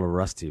Minnesota. I'm a little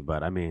rusty,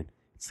 but I mean,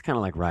 it's kind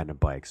of like riding a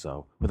bike.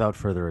 So without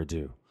further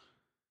ado.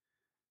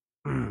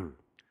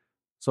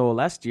 So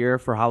last year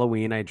for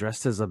Halloween, I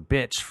dressed as a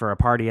bitch for a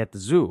party at the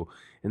zoo.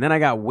 And then I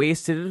got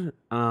wasted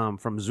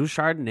from Zoo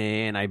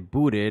Chardonnay, and I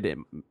booted,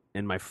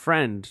 and my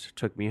friend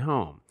took me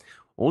home.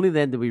 Only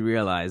then did we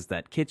realize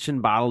that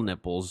kitchen bottle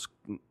nipples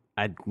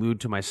I'd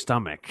glued to my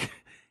stomach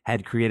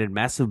had created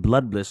massive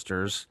blood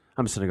blisters.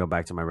 I'm just going to go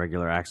back to my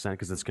regular accent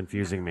because it's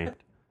confusing me.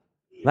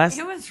 It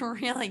was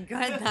really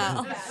good,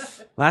 though.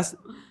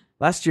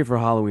 Last year for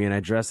Halloween, I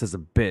dressed as a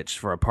bitch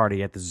for a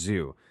party at the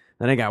zoo.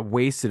 Then I got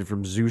wasted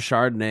from Zoo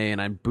Chardonnay,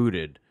 and I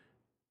booted.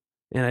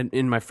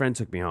 And my friend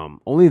took me home.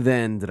 Only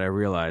then did I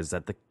realize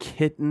that the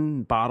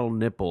kitten bottle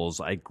nipples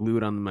I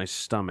glued on my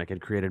stomach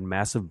had created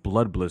massive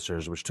blood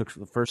blisters, which took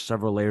the first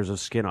several layers of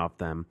skin off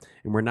them,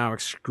 and were now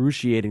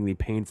excruciatingly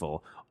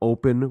painful,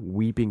 open,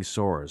 weeping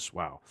sores.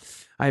 Wow.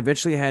 I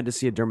eventually had to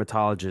see a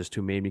dermatologist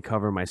who made me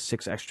cover my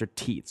 6 extra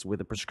teats with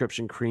a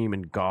prescription cream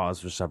and gauze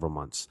for several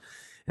months.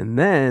 And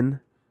then,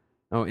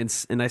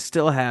 and I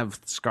still have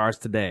scars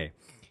today.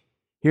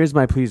 Here's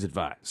my please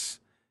advice.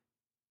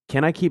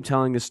 Can I keep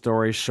telling this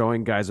story,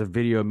 showing guys a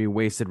video of me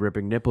wasted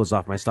ripping nipples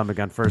off my stomach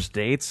on first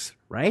dates?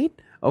 Right?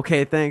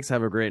 Okay, thanks.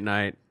 Have a great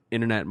night.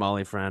 Internet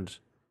Molly friend.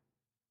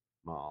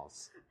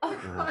 Malls.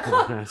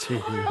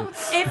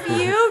 If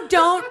you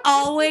don't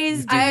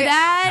always do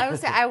that. I would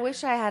say, I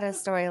wish I had a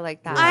story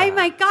like that. Oh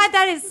my God,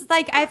 that is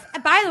like,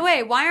 by the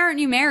way, why aren't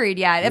you married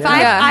yet? If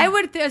Yeah. I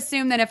would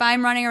assume that if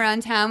I'm running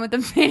around town with a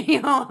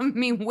video of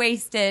me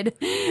wasted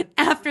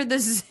after the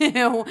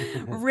zoo,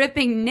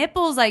 ripping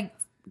nipples like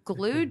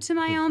glued to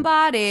my own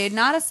body,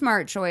 not a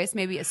smart choice.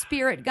 Maybe a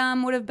spirit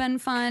gum would have been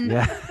fun.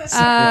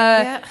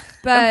 Yeah.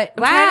 But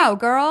wow,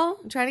 girl.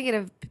 I'm trying to get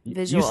a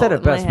visual. You said it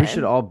in my best. We head.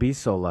 should all be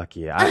so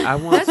lucky. I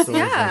want stories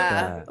like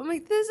that. I'm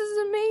like, this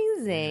is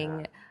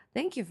amazing.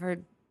 Thank you for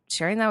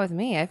sharing that with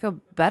me. I feel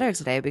better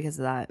today because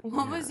of that.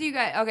 What was you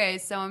guys? Okay,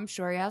 so I'm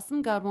sure you have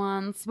some good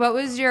ones. What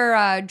was your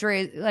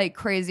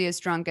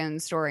craziest drunken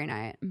story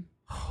night?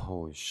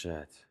 Holy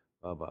shit,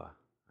 Bubba.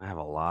 I have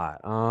a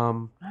lot.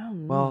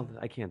 Well,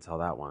 I can't tell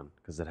that one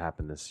because it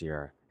happened this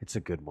year. It's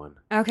a good one.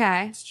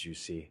 Okay. It's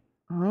juicy.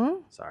 Huh?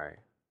 Sorry.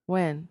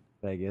 When?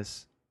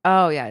 Vegas.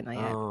 Oh yeah, not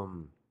yet.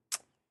 Nothing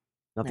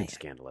Not yet.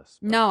 scandalous.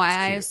 but No, it's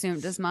I cute.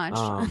 assumed as much.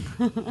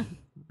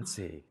 Let's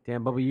see.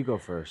 Damn, Bubba, you go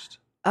first.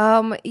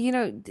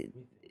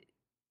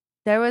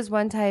 There was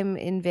one time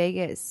in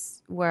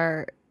Vegas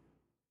where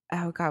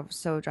I got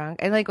so drunk.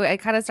 And I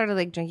kind of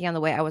started drinking on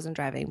the way. I wasn't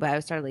driving, but I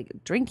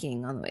started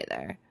drinking on the way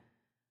there.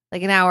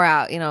 Like an hour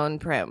out, in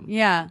Prim.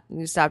 Yeah.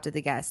 We stopped at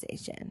the gas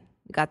station.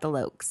 We got the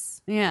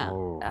Lokes. Yeah.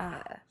 Oh,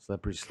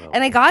 slippery slope.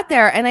 And I got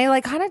there and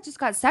I kind of just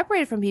got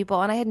separated from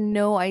people and I had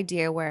no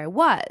idea where I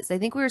was. I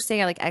think we were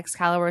staying at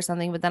Excalibur or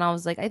something, but then I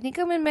was like, I think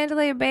I'm in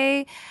Mandalay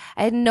Bay.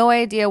 I had no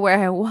idea where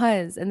I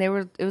was. And it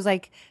was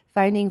like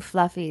finding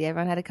Fluffy.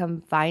 Everyone had to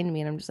come find me.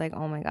 And I'm just like,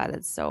 oh my God,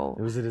 it's so.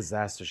 It was a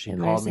disaster. She called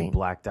me embarrassing.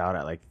 blacked out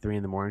at 3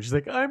 a.m. She's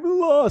like, I'm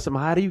lost.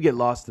 How do you get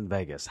lost in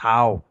Vegas?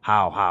 How?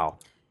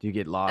 Do you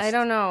get lost? I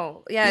don't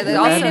know. Yeah. Wait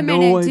Also, a no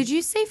minute. idea. Did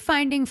you say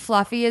Finding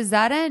Fluffy? Is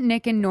that a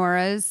Nick and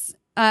Nora's?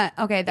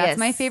 Okay, that's Yes.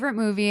 my favorite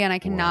movie, and I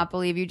cannot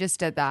believe you just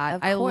did that.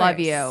 Of I love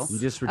course. you. You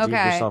just redeemed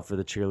Okay. yourself for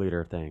the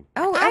cheerleader thing.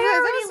 oh, I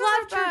already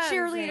loved thought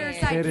your it was cheerleader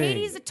fun. side. Kidding.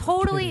 Katie's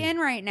totally in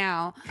right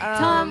now.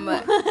 Tom.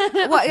 Well,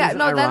 yeah, She's an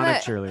no, then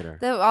ironic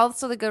cheerleader.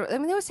 also the good. I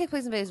mean, they always take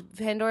place in Vegas.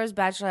 Pandora's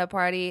bachelorette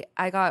party.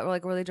 I got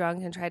really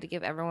drunk and tried to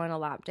give everyone a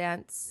lap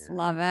dance.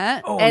 Love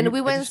it. Oh, And you- we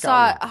I went and just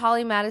got saw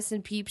Holly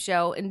Madison Peep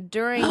Show. And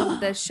during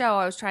the show,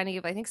 I was trying to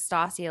give, I think,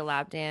 Stassi a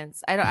lap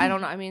dance. I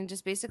don't know. I mean,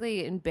 just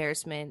basically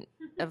embarrassment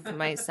of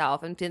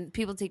myself. And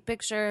people take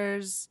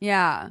pictures.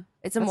 Yeah.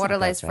 It's That's not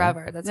immortalized that bad.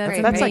 forever. That's That's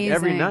great. That's amazing. like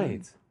every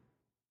night.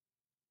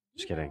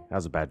 Just kidding. That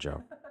was a bad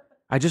joke.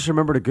 I just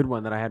remembered a good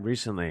one that I had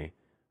recently.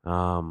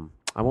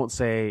 I won't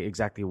say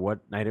exactly what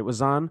night it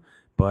was on,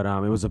 but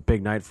it was a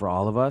big night for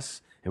all of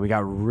us, and we got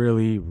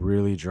really,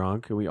 really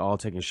drunk, and we all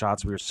taking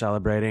shots. We were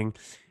celebrating,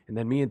 and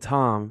then me and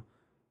Tom.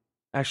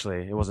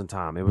 Actually, it wasn't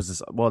Tom. It was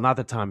this. Well, not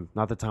the Tom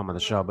on the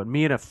show, but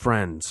me and a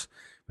friend.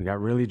 We got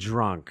really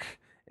drunk,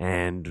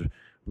 and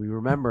we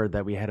remembered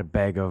that we had a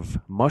bag of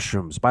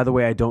mushrooms. By the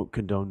way, I don't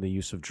condone the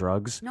use of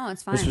drugs. No,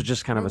 it's fine. This was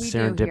just kind of a What we do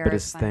here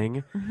is serendipitous fine.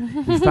 thing.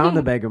 We found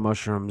a bag of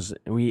mushrooms,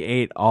 and we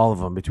ate all of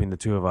them between the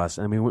two of us.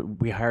 And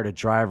we hired a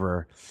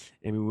driver,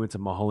 and we went to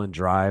Mulholland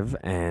Drive,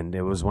 and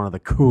it was one of the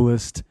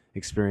coolest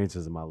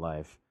experiences of my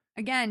life.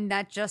 again,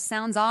 that just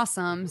sounds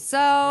awesome.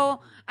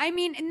 So, I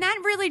mean, and that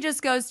really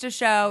just goes to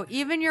show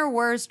even your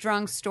worst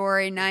drunk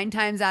story 9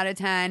 times out of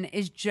 10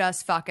 is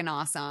just fucking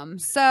awesome.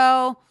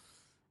 So,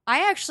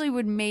 I actually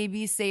would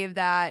maybe save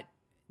that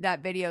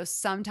video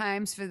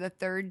sometimes for the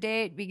third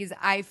date because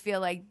I feel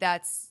like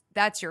that's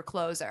your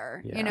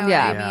closer. Yeah. You know what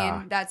I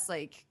mean? That's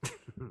like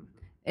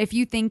if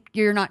you think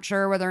you're not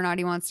sure whether or not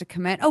he wants to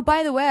commit. Oh,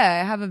 by the way,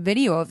 I have a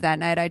video of that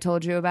night I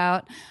told you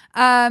about.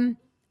 All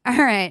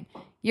right.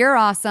 You're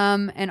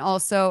awesome and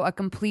also a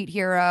complete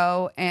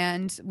hero,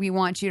 and we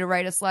want you to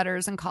write us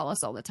letters and call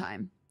us all the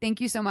time.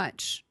 Thank you so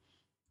much.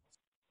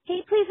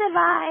 Hey, please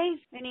advise.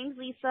 My name's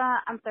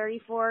Lisa. I'm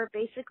 34.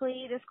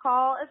 Basically, this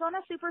call is on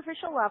a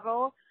superficial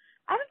level.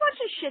 I have a bunch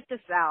of shit to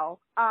sell.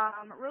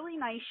 Really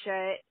nice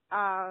shit.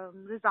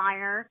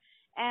 Designer.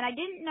 And I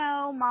didn't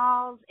know,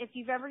 Malls, if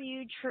you've ever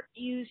used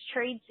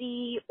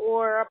Tradesy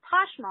or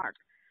Poshmark.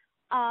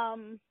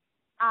 Long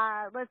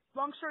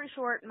story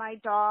short, my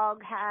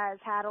dog has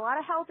had a lot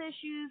of health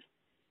issues,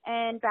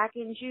 and back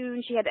in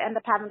June, she had to end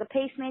up having a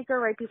pacemaker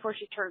right before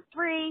she turned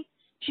 3.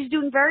 She's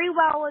doing very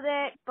well with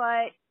it,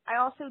 but I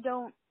also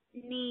don't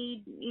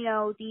need,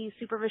 these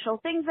superficial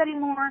things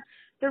anymore.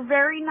 They're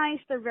very nice.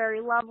 They're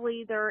very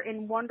lovely. They're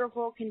in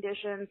wonderful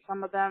condition.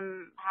 Some of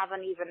them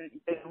haven't even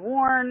been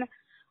worn.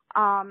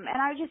 And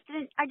I just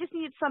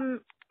needed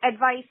some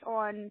advice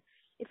on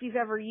if you've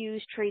ever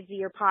used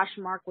Tradesy or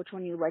Poshmark, which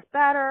one you like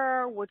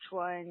better, which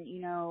one,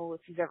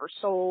 if you've ever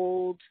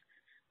sold.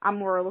 I'm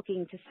more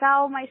looking to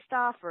sell my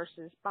stuff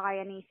versus buy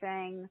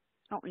anything.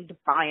 I don't need to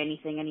buy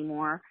anything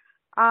anymore.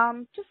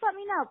 Just let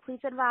me know.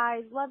 Please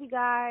advise. Love you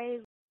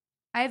guys.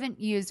 I haven't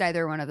used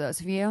either one of those.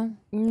 Have you?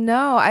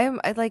 No,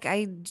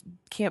 I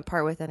can't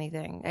part with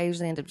anything. I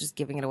usually end up just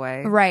giving it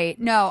away. Right.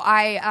 No,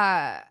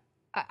 I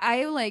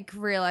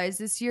realized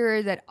this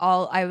year that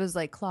I was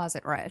like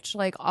closet rich.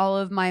 Like all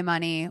of my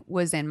money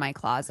was in my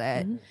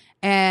closet. Mm-hmm.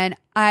 And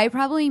I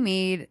probably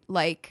made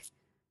like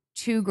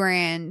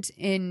 $2,000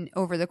 in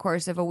over the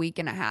course of a week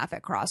and a half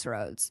at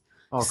Crossroads.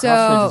 Oh,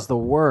 Crossroads is the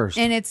worst.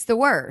 And it's the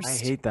worst.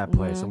 I hate that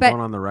place. Mm-hmm. I'm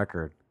going on the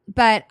record.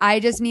 But I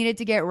just needed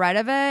to get rid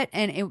of it.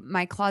 And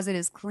my closet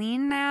is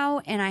clean now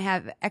and I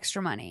have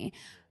extra money.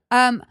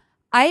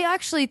 I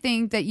actually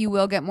think that you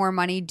will get more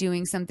money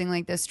doing something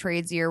like this,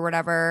 Tradesy or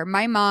whatever.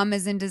 My mom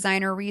is in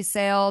designer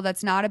resale.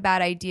 That's not a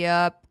bad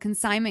idea.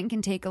 Consignment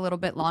can take a little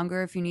bit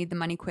longer if you need the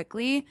money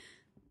quickly,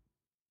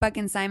 but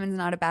consignment's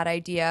not a bad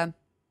idea.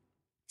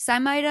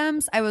 Some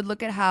items, I would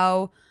look at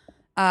how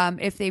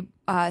if they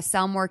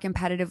sell more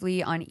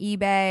competitively on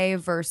eBay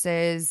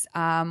versus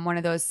one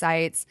of those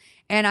sites.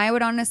 And I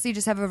would honestly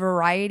just have a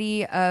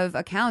variety of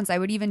accounts. I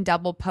would even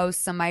double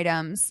post some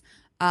items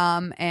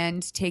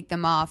and take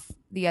them off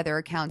the other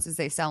accounts as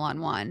they sell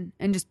on one,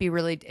 and just be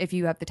really, if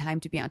you have the time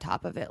to be on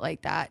top of it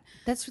like that.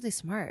 That's really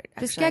smart.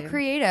 Just get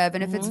creative.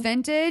 And if it's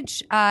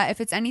vintage,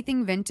 if it's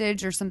anything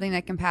vintage or something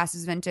that can pass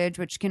as vintage,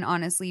 which can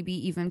honestly be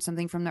even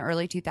something from the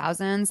early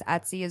 2000s,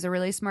 Etsy is a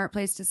really smart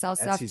place to sell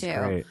stuff Etsy's too.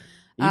 Great.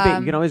 eBay,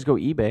 you can always go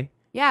eBay.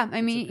 Yeah,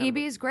 I mean,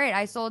 eBay is great.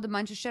 I sold a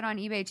bunch of shit on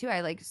eBay too.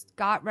 I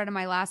got rid of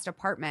my last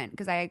apartment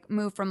because I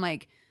moved from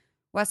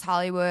West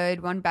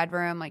Hollywood, 1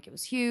 bedroom, it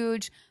was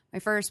huge. My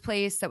first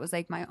place that was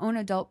my own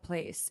adult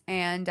place.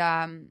 And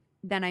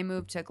then I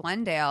moved to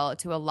Glendale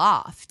to a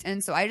loft.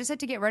 And so I just had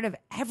to get rid of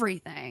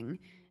everything.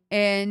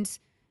 And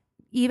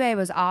eBay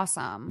was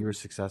awesome. You were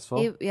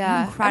successful?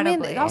 Yeah.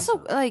 Incredibly.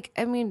 Also,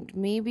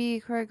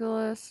 maybe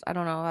Craigslist. I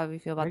don't know how you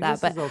feel about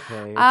Craigslist that. Is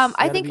okay.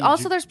 I think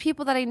also there's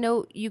people that I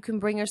know you can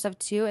bring your stuff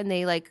to, and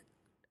they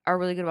are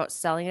really good about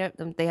selling it.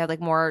 They have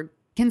more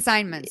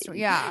consignments.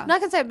 Yeah.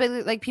 Not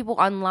consignment, but people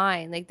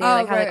online. They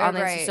have online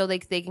right. so they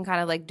can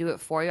kind of do it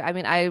for you. I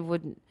mean, I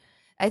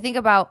think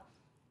about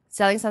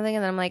selling something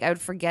and then I would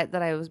forget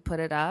that I was put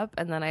it up,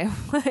 and then I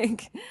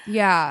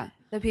yeah.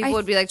 The people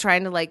would be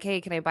trying to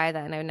hey, can I buy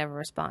that? And I would never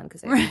respond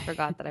because I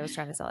forgot that I was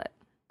trying to sell it.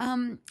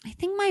 I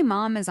think my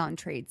mom is on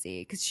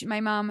Tradesy because my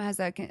mom has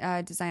a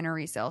designer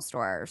resale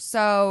store.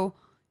 So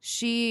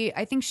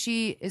I think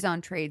she is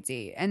on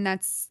Tradesy, and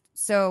that's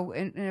so.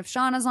 And if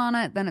Shauna's on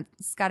it, then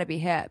it's got to be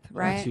hip,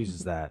 right? Jax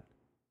uses that.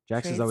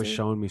 Jax is always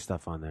showing me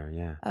stuff on there.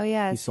 Yeah. Oh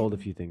yeah. He sold a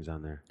few things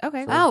on there.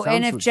 Okay. So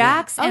and if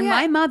Jax and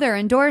my mother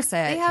endorse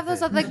it, they have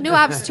those new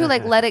apps too,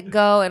 Let It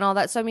Go and all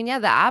that. So I mean, yeah,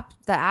 the app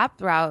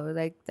route,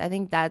 I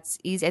think that's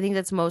easy. I think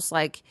that's most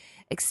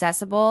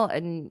accessible,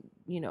 and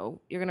you're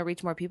gonna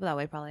reach more people that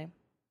way probably.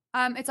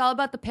 It's all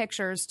about the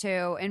pictures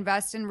too.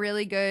 Invest in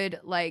really good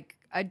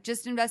I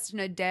just invest in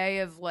a day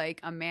of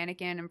a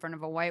mannequin in front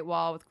of a white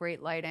wall with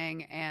great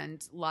lighting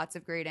and lots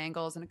of great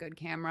angles and a good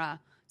camera.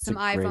 Some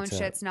iPhone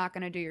shit's not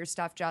going to do your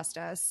stuff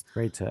justice.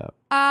 Great tip.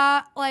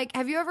 Have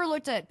you ever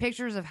looked at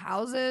pictures of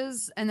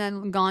houses and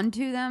then gone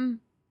to them?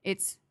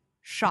 It's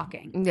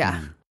shocking.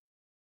 Yeah.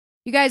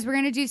 You guys, we're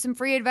going to do some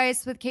free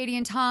advice with Katie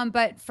and Tom,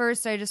 but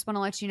first I just want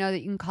to let you know that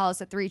you can call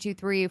us at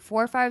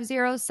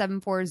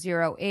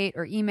 323-450-7408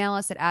 or email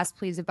us at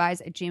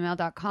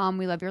askpleaseadvise@gmail.com.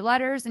 We love your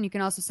letters, and you can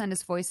also send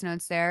us voice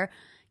notes there.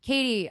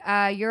 Katie,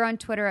 you're on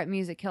Twitter at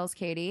Music Kills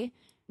Katie.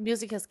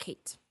 Music Kills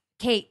Kate.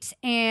 Kate.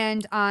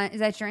 And is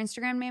that your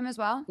Instagram name as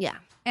well? Yeah.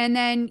 And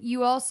then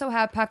you also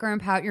have Pucker and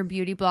Pout, your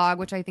beauty blog,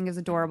 which I think is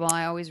adorable.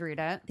 I always read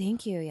it.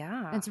 Thank you.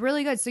 Yeah. It's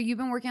really good. So you've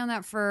been working on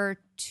that for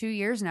 2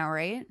 years now,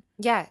 right?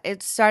 Yeah,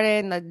 it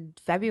started in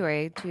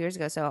February 2 years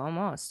ago, so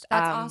almost.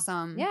 That's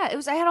awesome. Yeah, it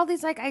was. I had all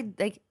these like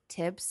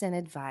tips and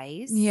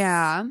advice.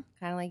 Yeah.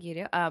 Kind of like you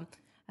do.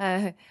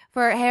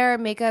 For hair,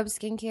 makeup,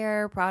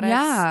 skincare products.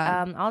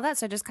 Yeah. All that.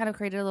 So I just kind of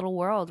created a little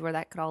world where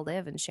that could all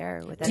live and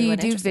share with Do you anyone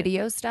do interested.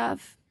 video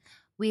stuff?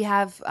 We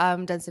have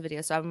done some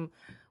videos, so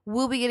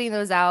we'll be getting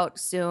those out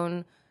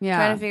soon. Yeah.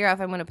 Trying to figure out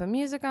if I'm going to put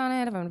music on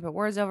it, if I'm going to put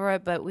words over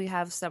it, but we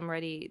have some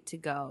ready to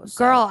go. So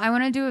Girl, I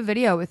want to do a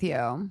video with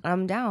you.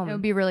 I'm down. It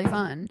would be really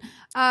fun.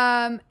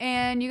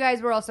 And you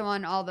guys were also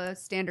on all the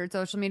standard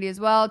social media as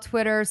well.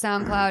 Twitter,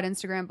 SoundCloud,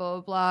 Instagram, blah,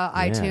 blah,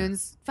 blah, Yeah.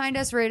 iTunes. Find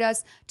us, rate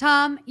us.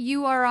 Tom,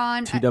 you are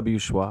on. TW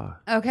Schwa.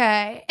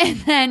 Okay. And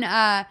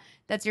then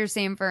that's your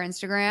same for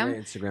Instagram.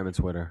 Yeah, Instagram and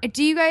Twitter.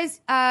 Do you guys,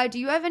 do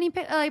you have any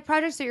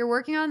projects that you're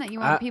working on that you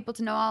want people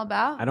to know all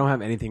about? I don't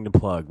have anything to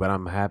plug, but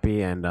I'm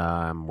happy and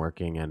I'm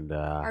working and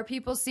Are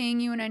people seeing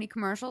you in any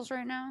commercials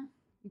right now?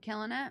 You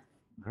killing it?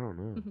 I don't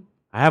know.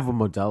 I have a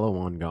Modelo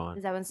one going.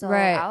 Is that one still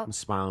Right. out? I'm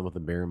smiling with a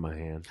beer in my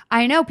hand.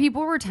 I know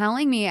people were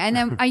telling me, and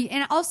then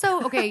and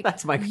also okay,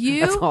 That's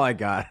you. all I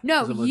got.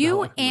 No, is a Modelo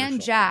you and commercial.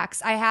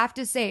 Jax, I have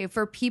to say,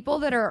 for people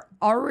that are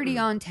already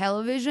on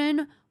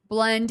television,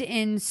 blend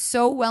in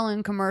so well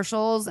in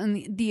commercials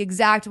and the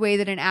exact way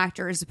that an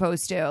actor is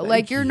supposed to.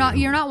 Like you're not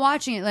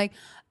watching it like,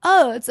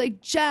 oh, it's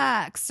like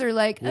Jax or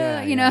like,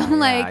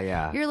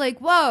 you're like,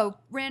 whoa,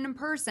 random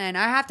person.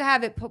 I have to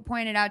have it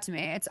pointed out to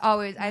me. It's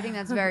always, I think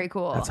that's very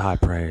cool. That's high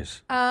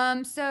praise.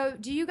 So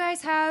do you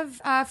guys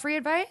have free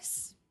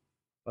advice?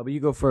 Bubba, you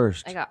go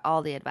first. I got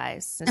all the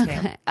advice. Just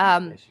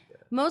kidding.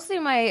 Mostly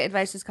my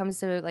advice just comes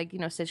to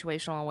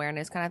situational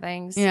awareness kind of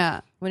things.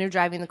 Yeah. When you're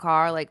driving the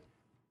car,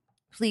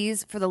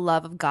 please, for the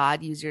love of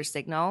God, use your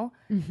signal.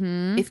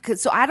 Mm-hmm.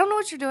 So I don't know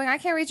what you're doing. I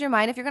can't read your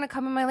mind. If you're gonna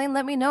come in my lane,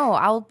 let me know.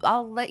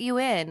 I'll let you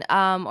in.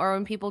 Or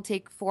when people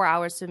take 4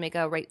 hours to make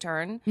a right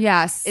turn,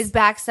 Yes. it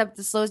backs up,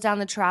 slows down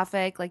the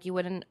traffic like you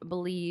wouldn't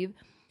believe.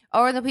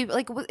 Or the people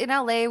in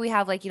LA, we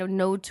have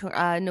no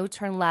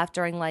turn left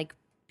during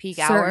peak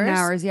certain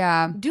hours.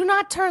 Yeah. Do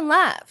not turn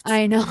left.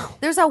 I know.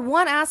 There's that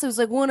one ass who's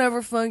like,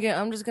 whatever, fuck it,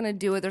 I'm just gonna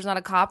do it. There's not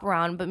a cop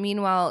around, but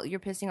meanwhile, you're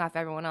pissing off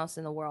everyone else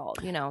in the world.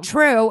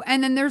 True.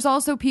 And then there's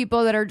also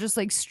people that are just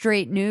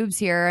straight noobs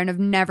here and have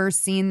never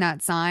seen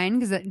that sign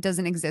because it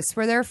doesn't exist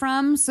where they're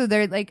from. So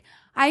they're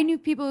I knew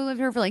people who lived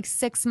here for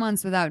 6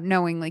 months without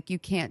knowing you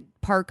can't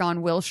park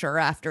on Wilshire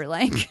after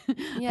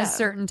a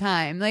certain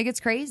time. It's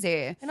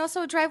crazy. And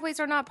also, driveways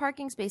are not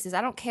parking spaces.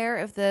 I don't care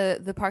if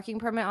the parking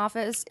permit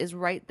office is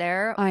right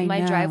there. I My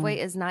know. driveway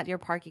is not your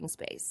parking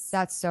space.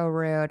 That's so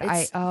rude.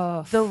 It's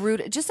the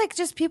rude,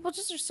 just people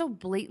just are so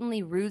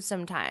blatantly rude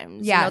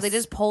sometimes. Yes. They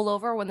just pull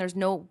over when there's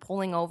no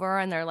pulling over,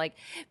 and they're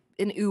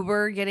an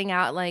Uber getting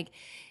out.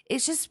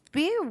 It's just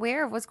be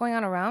aware of what's going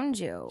on around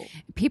you.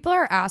 People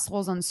are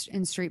assholes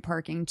in street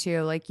parking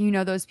too.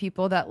 Those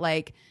people that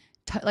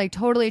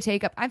totally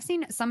take up. I've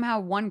seen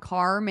somehow one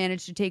car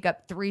manage to take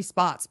up 3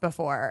 spots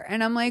before,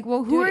 and I'm like,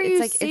 well, who Dude, are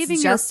you it's saving?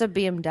 It's just a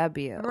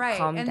BMW, right?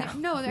 Calm and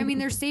down. no, I mean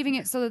they're saving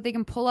it so that they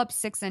can pull up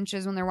 6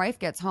 inches when their wife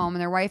gets home,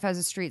 and their wife has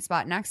a street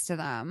spot next to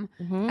them,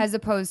 as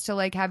opposed to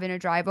having to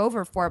drive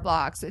over 4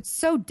 blocks. It's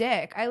so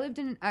dick. I lived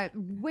in a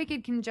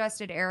wicked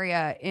congested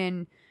area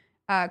in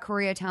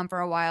Koreatown for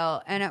a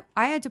while, and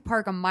I had to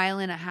park 1.5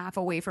 miles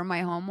away from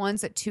my home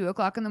once at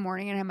 2:00 in the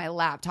morning and have my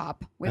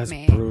laptop with That's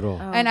me. brutal.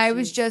 And I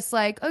was just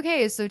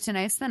okay, so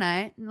tonight's the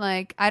night.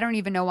 I don't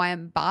even know why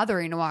I'm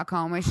bothering to walk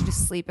home. I should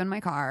just sleep in my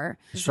car.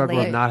 The struggle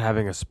late. of not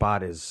having a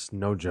spot is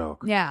no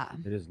joke. Yeah.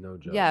 It is no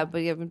joke. Yeah, but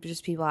you have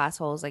just people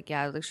assholes. Like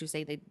she was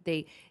saying,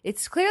 they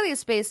it's clearly a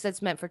space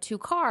that's meant for 2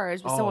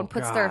 cars, but Oh, someone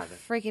puts their God.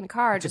 freaking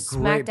car That's a just great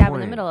smack dab in the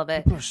point. middle of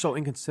it. People are so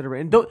inconsiderate.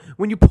 And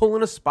when you pull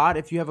in a spot,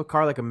 if you have a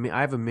car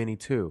I have a Mini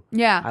too.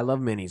 Yeah. I love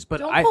Minis,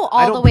 but Don't I pull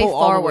I all don't the way pull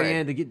all the forward. way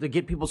in to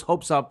get people's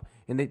hopes up,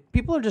 and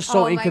people are just so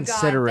Oh my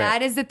inconsiderate. God,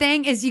 that is the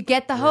thing, is you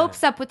get the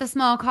hopes up with the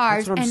small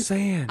cars. That's what I'm and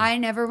saying. I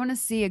never want to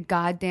see a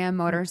goddamn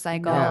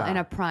motorcycle Yeah. in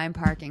a prime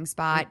parking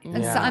spot.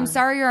 And so, Yeah. I'm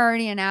sorry you're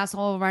already an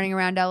asshole running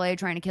around LA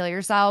trying to kill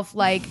yourself.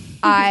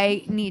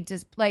 I need to,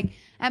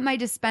 at my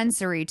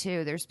dispensary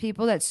too, there's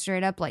people that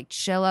straight up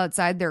chill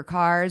outside their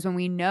cars when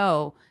we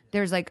know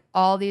there's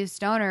all these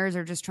stoners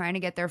are just trying to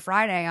get their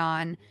Friday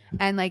on,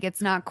 and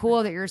it's not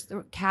cool that you're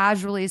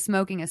casually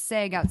smoking a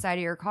cig outside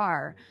of your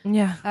car.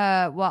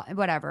 Yeah. Well,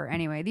 whatever.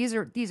 Anyway, these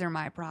are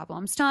my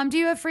problems. Tom, do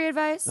you have free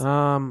advice?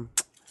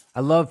 I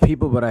love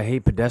people, but I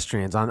hate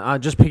pedestrians.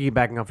 On just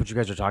piggybacking off what you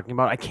guys are talking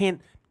about, I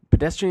can't.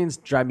 Pedestrians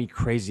drive me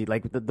crazy.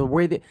 The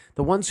way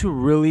the ones who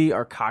really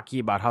are cocky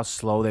about how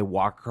slow they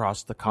walk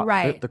across the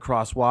Right. the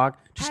crosswalk,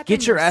 just Pep get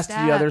in your your ass to the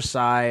step. other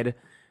side.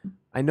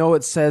 I know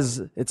it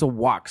says it's a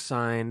walk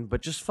sign,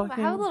 but just have a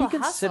fucking little be hustle,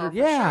 considered. for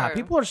Yeah, sure.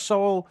 people are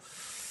so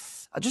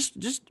just.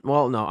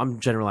 Well, no, I'm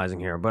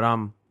generalizing here, but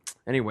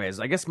anyways,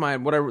 I guess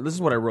this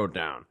is what I wrote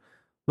down.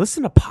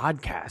 listen to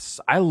podcasts.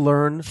 I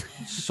learn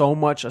so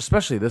much,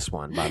 especially this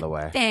one, by the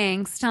way.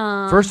 Thanks,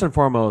 Tom. First and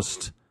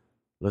foremost,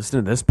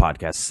 listen to this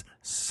podcast.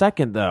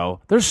 Second, though,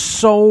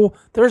 there's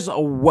a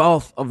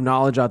wealth of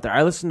knowledge out there.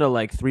 I listen to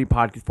like 4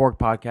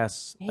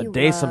 podcasts a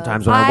day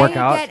sometimes when I work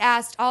out. I get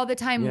asked all the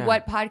time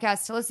what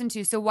podcasts to listen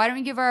to. So why don't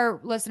we give our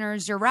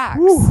listeners your racks?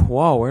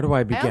 Whoa, where do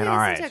I I begin? only All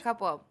listen right. to a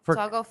couple, For-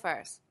 so I'll go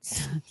first.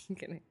 I'm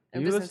kidding.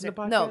 I'm You just listen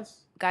to listening No, podcasts?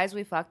 Guys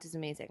We Fucked is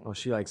amazing. Oh,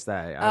 she likes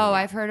that. Oh,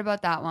 I've heard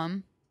about that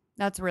one.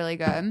 That's really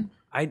good.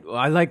 I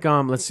like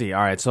let's see.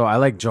 All right, so I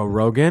like Joe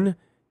Rogan.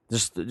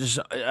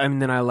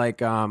 Then I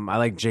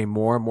like Jay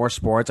Moore, more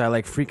sports. I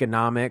like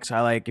Freakonomics.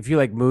 I like if you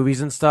like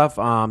movies and stuff.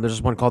 There's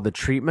this one called The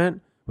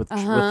Treatment with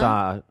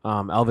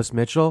Elvis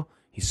Mitchell.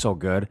 He's so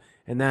good.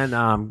 And then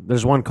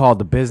there's one called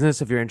The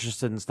Business if you're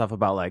interested in stuff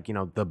about like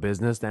the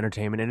business, the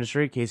entertainment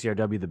industry.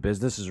 KCRW The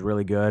Business is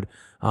really good.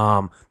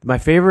 My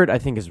favorite I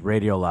think is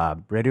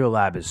Radiolab.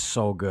 Radiolab is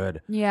so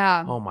good.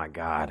 Yeah. Oh my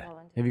god.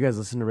 Have you guys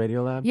listened to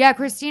Radiolab? Yeah,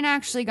 Christina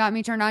actually got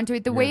me turned on to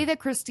it. The way that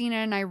Christina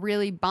and I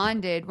really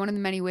bonded, one of the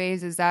many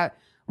ways is that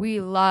we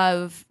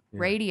love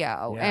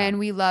radio and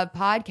we love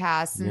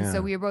podcasts. And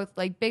so we are both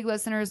like big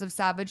listeners of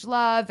Savage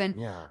Love.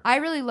 And I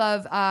really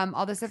love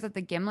all the stuff that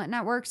the Gimlet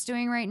Network's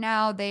doing right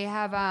now. They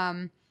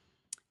have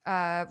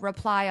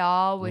Reply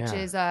All, which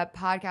is a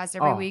podcast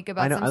every week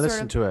about some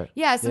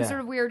sort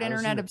of weird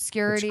internet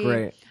obscurity. It's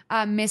great.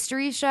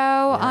 Mystery show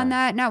on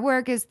that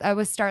network is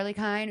with Starlee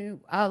Kine, who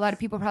a lot of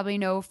people probably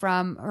know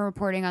from her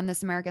reporting on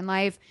This American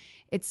Life.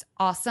 It's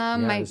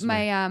awesome.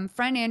 My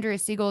friend Andrea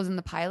Siegel is in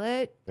the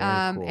pilot,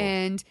 Cool.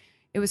 and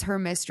it was her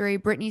mystery.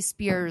 Britney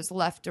Spears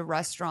left a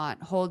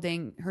restaurant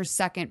holding her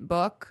second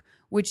book,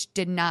 which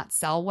did not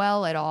sell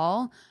well at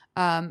all.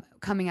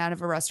 Coming out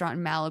of a restaurant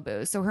in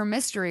Malibu. So her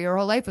mystery, her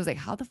whole life was like,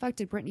 how the fuck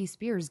did Britney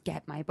Spears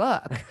get my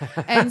book?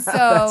 And so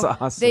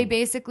awesome. they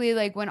basically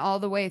like went all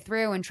the way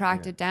through and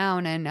tracked it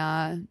down. And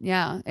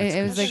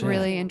it was like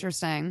really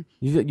interesting.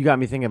 You got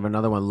me thinking of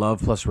another one.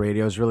 Love Plus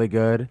Radio is really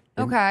good.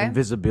 Okay.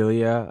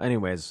 Invisibilia.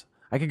 Anyways,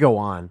 I could go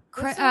on.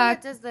 What's the one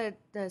that does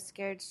the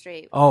Scared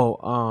Straight? I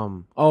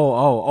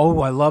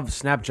love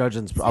Snap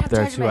Judgment's up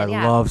there too. I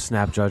love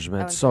Snap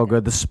Judgment. It's so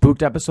good. The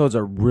spooked episodes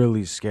are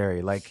really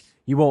scary. Like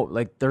you won't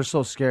like they're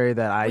so scary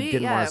that I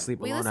didn't want to sleep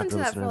alone after listening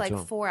to them. We listened to that for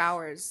like 4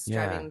 hours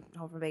driving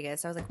home from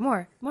Vegas. I was like,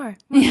 more.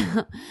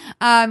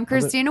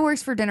 Christina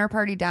works for Dinner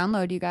Party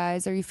Download, you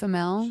guys. Are you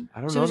familiar?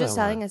 I don't know. She was just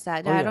that telling one. us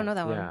that. Oh, I don't know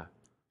that one.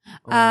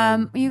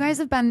 Yeah. You guys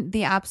have been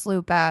the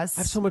absolute best.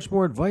 I have so much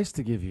more advice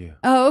to give you.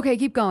 Oh, okay.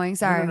 Keep going.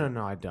 Sorry.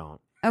 No, I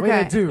don't. Okay. Wait,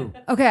 I do.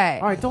 Okay.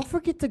 All right, don't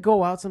forget to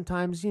go out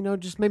sometimes,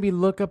 just maybe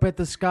look up at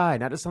the sky.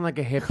 Not to sound like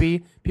a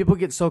hippie. People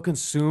get so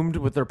consumed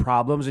with their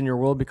problems and your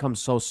world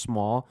becomes so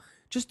small.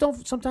 Just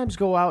don't sometimes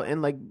go out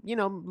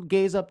and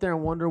gaze up there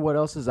and wonder what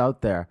else is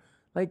out there.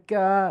 Like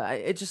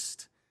I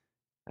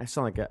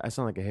sound like a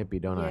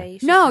hippie, don't I?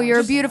 No, you're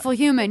a beautiful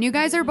human. You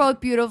guys are both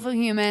beautiful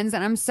humans,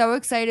 and I'm so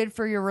excited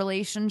for your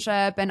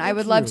relationship. And I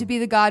would love to be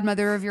the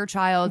godmother of your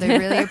child. I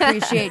really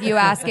appreciate you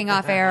asking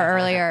off air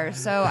earlier.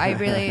 So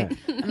I'm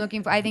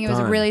looking for. I think it was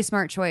a really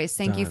smart choice.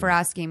 Thank you for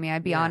asking me.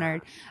 I'd be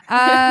honored.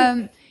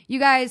 You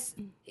guys,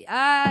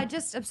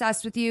 just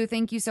obsessed with you.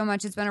 Thank you so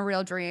much. It's been a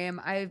real dream.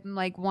 I'm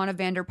like want to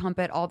Vanderpump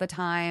it all the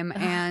time,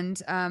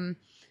 and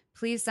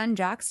please send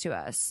Jax to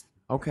us.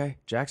 Okay,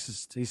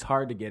 Jax he's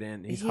hard to get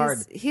in. He's hard.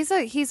 He's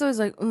always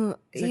like,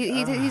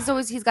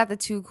 he's got the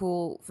too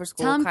cool for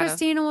school. Tell him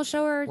Christina will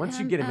show her. Once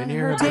you get him in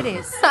here, her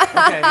titties.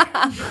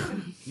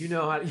 Okay. You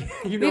know how.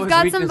 We've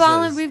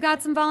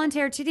got some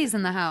volunteer titties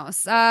in the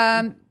house.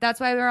 That's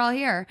why we're all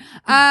here.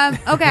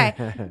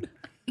 Okay.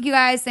 You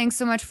guys, thanks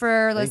so much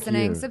for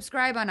listening.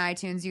 Subscribe on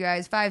iTunes, you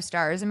guys. 5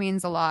 stars. It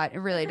means a lot. It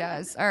really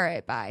does. All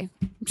right, bye.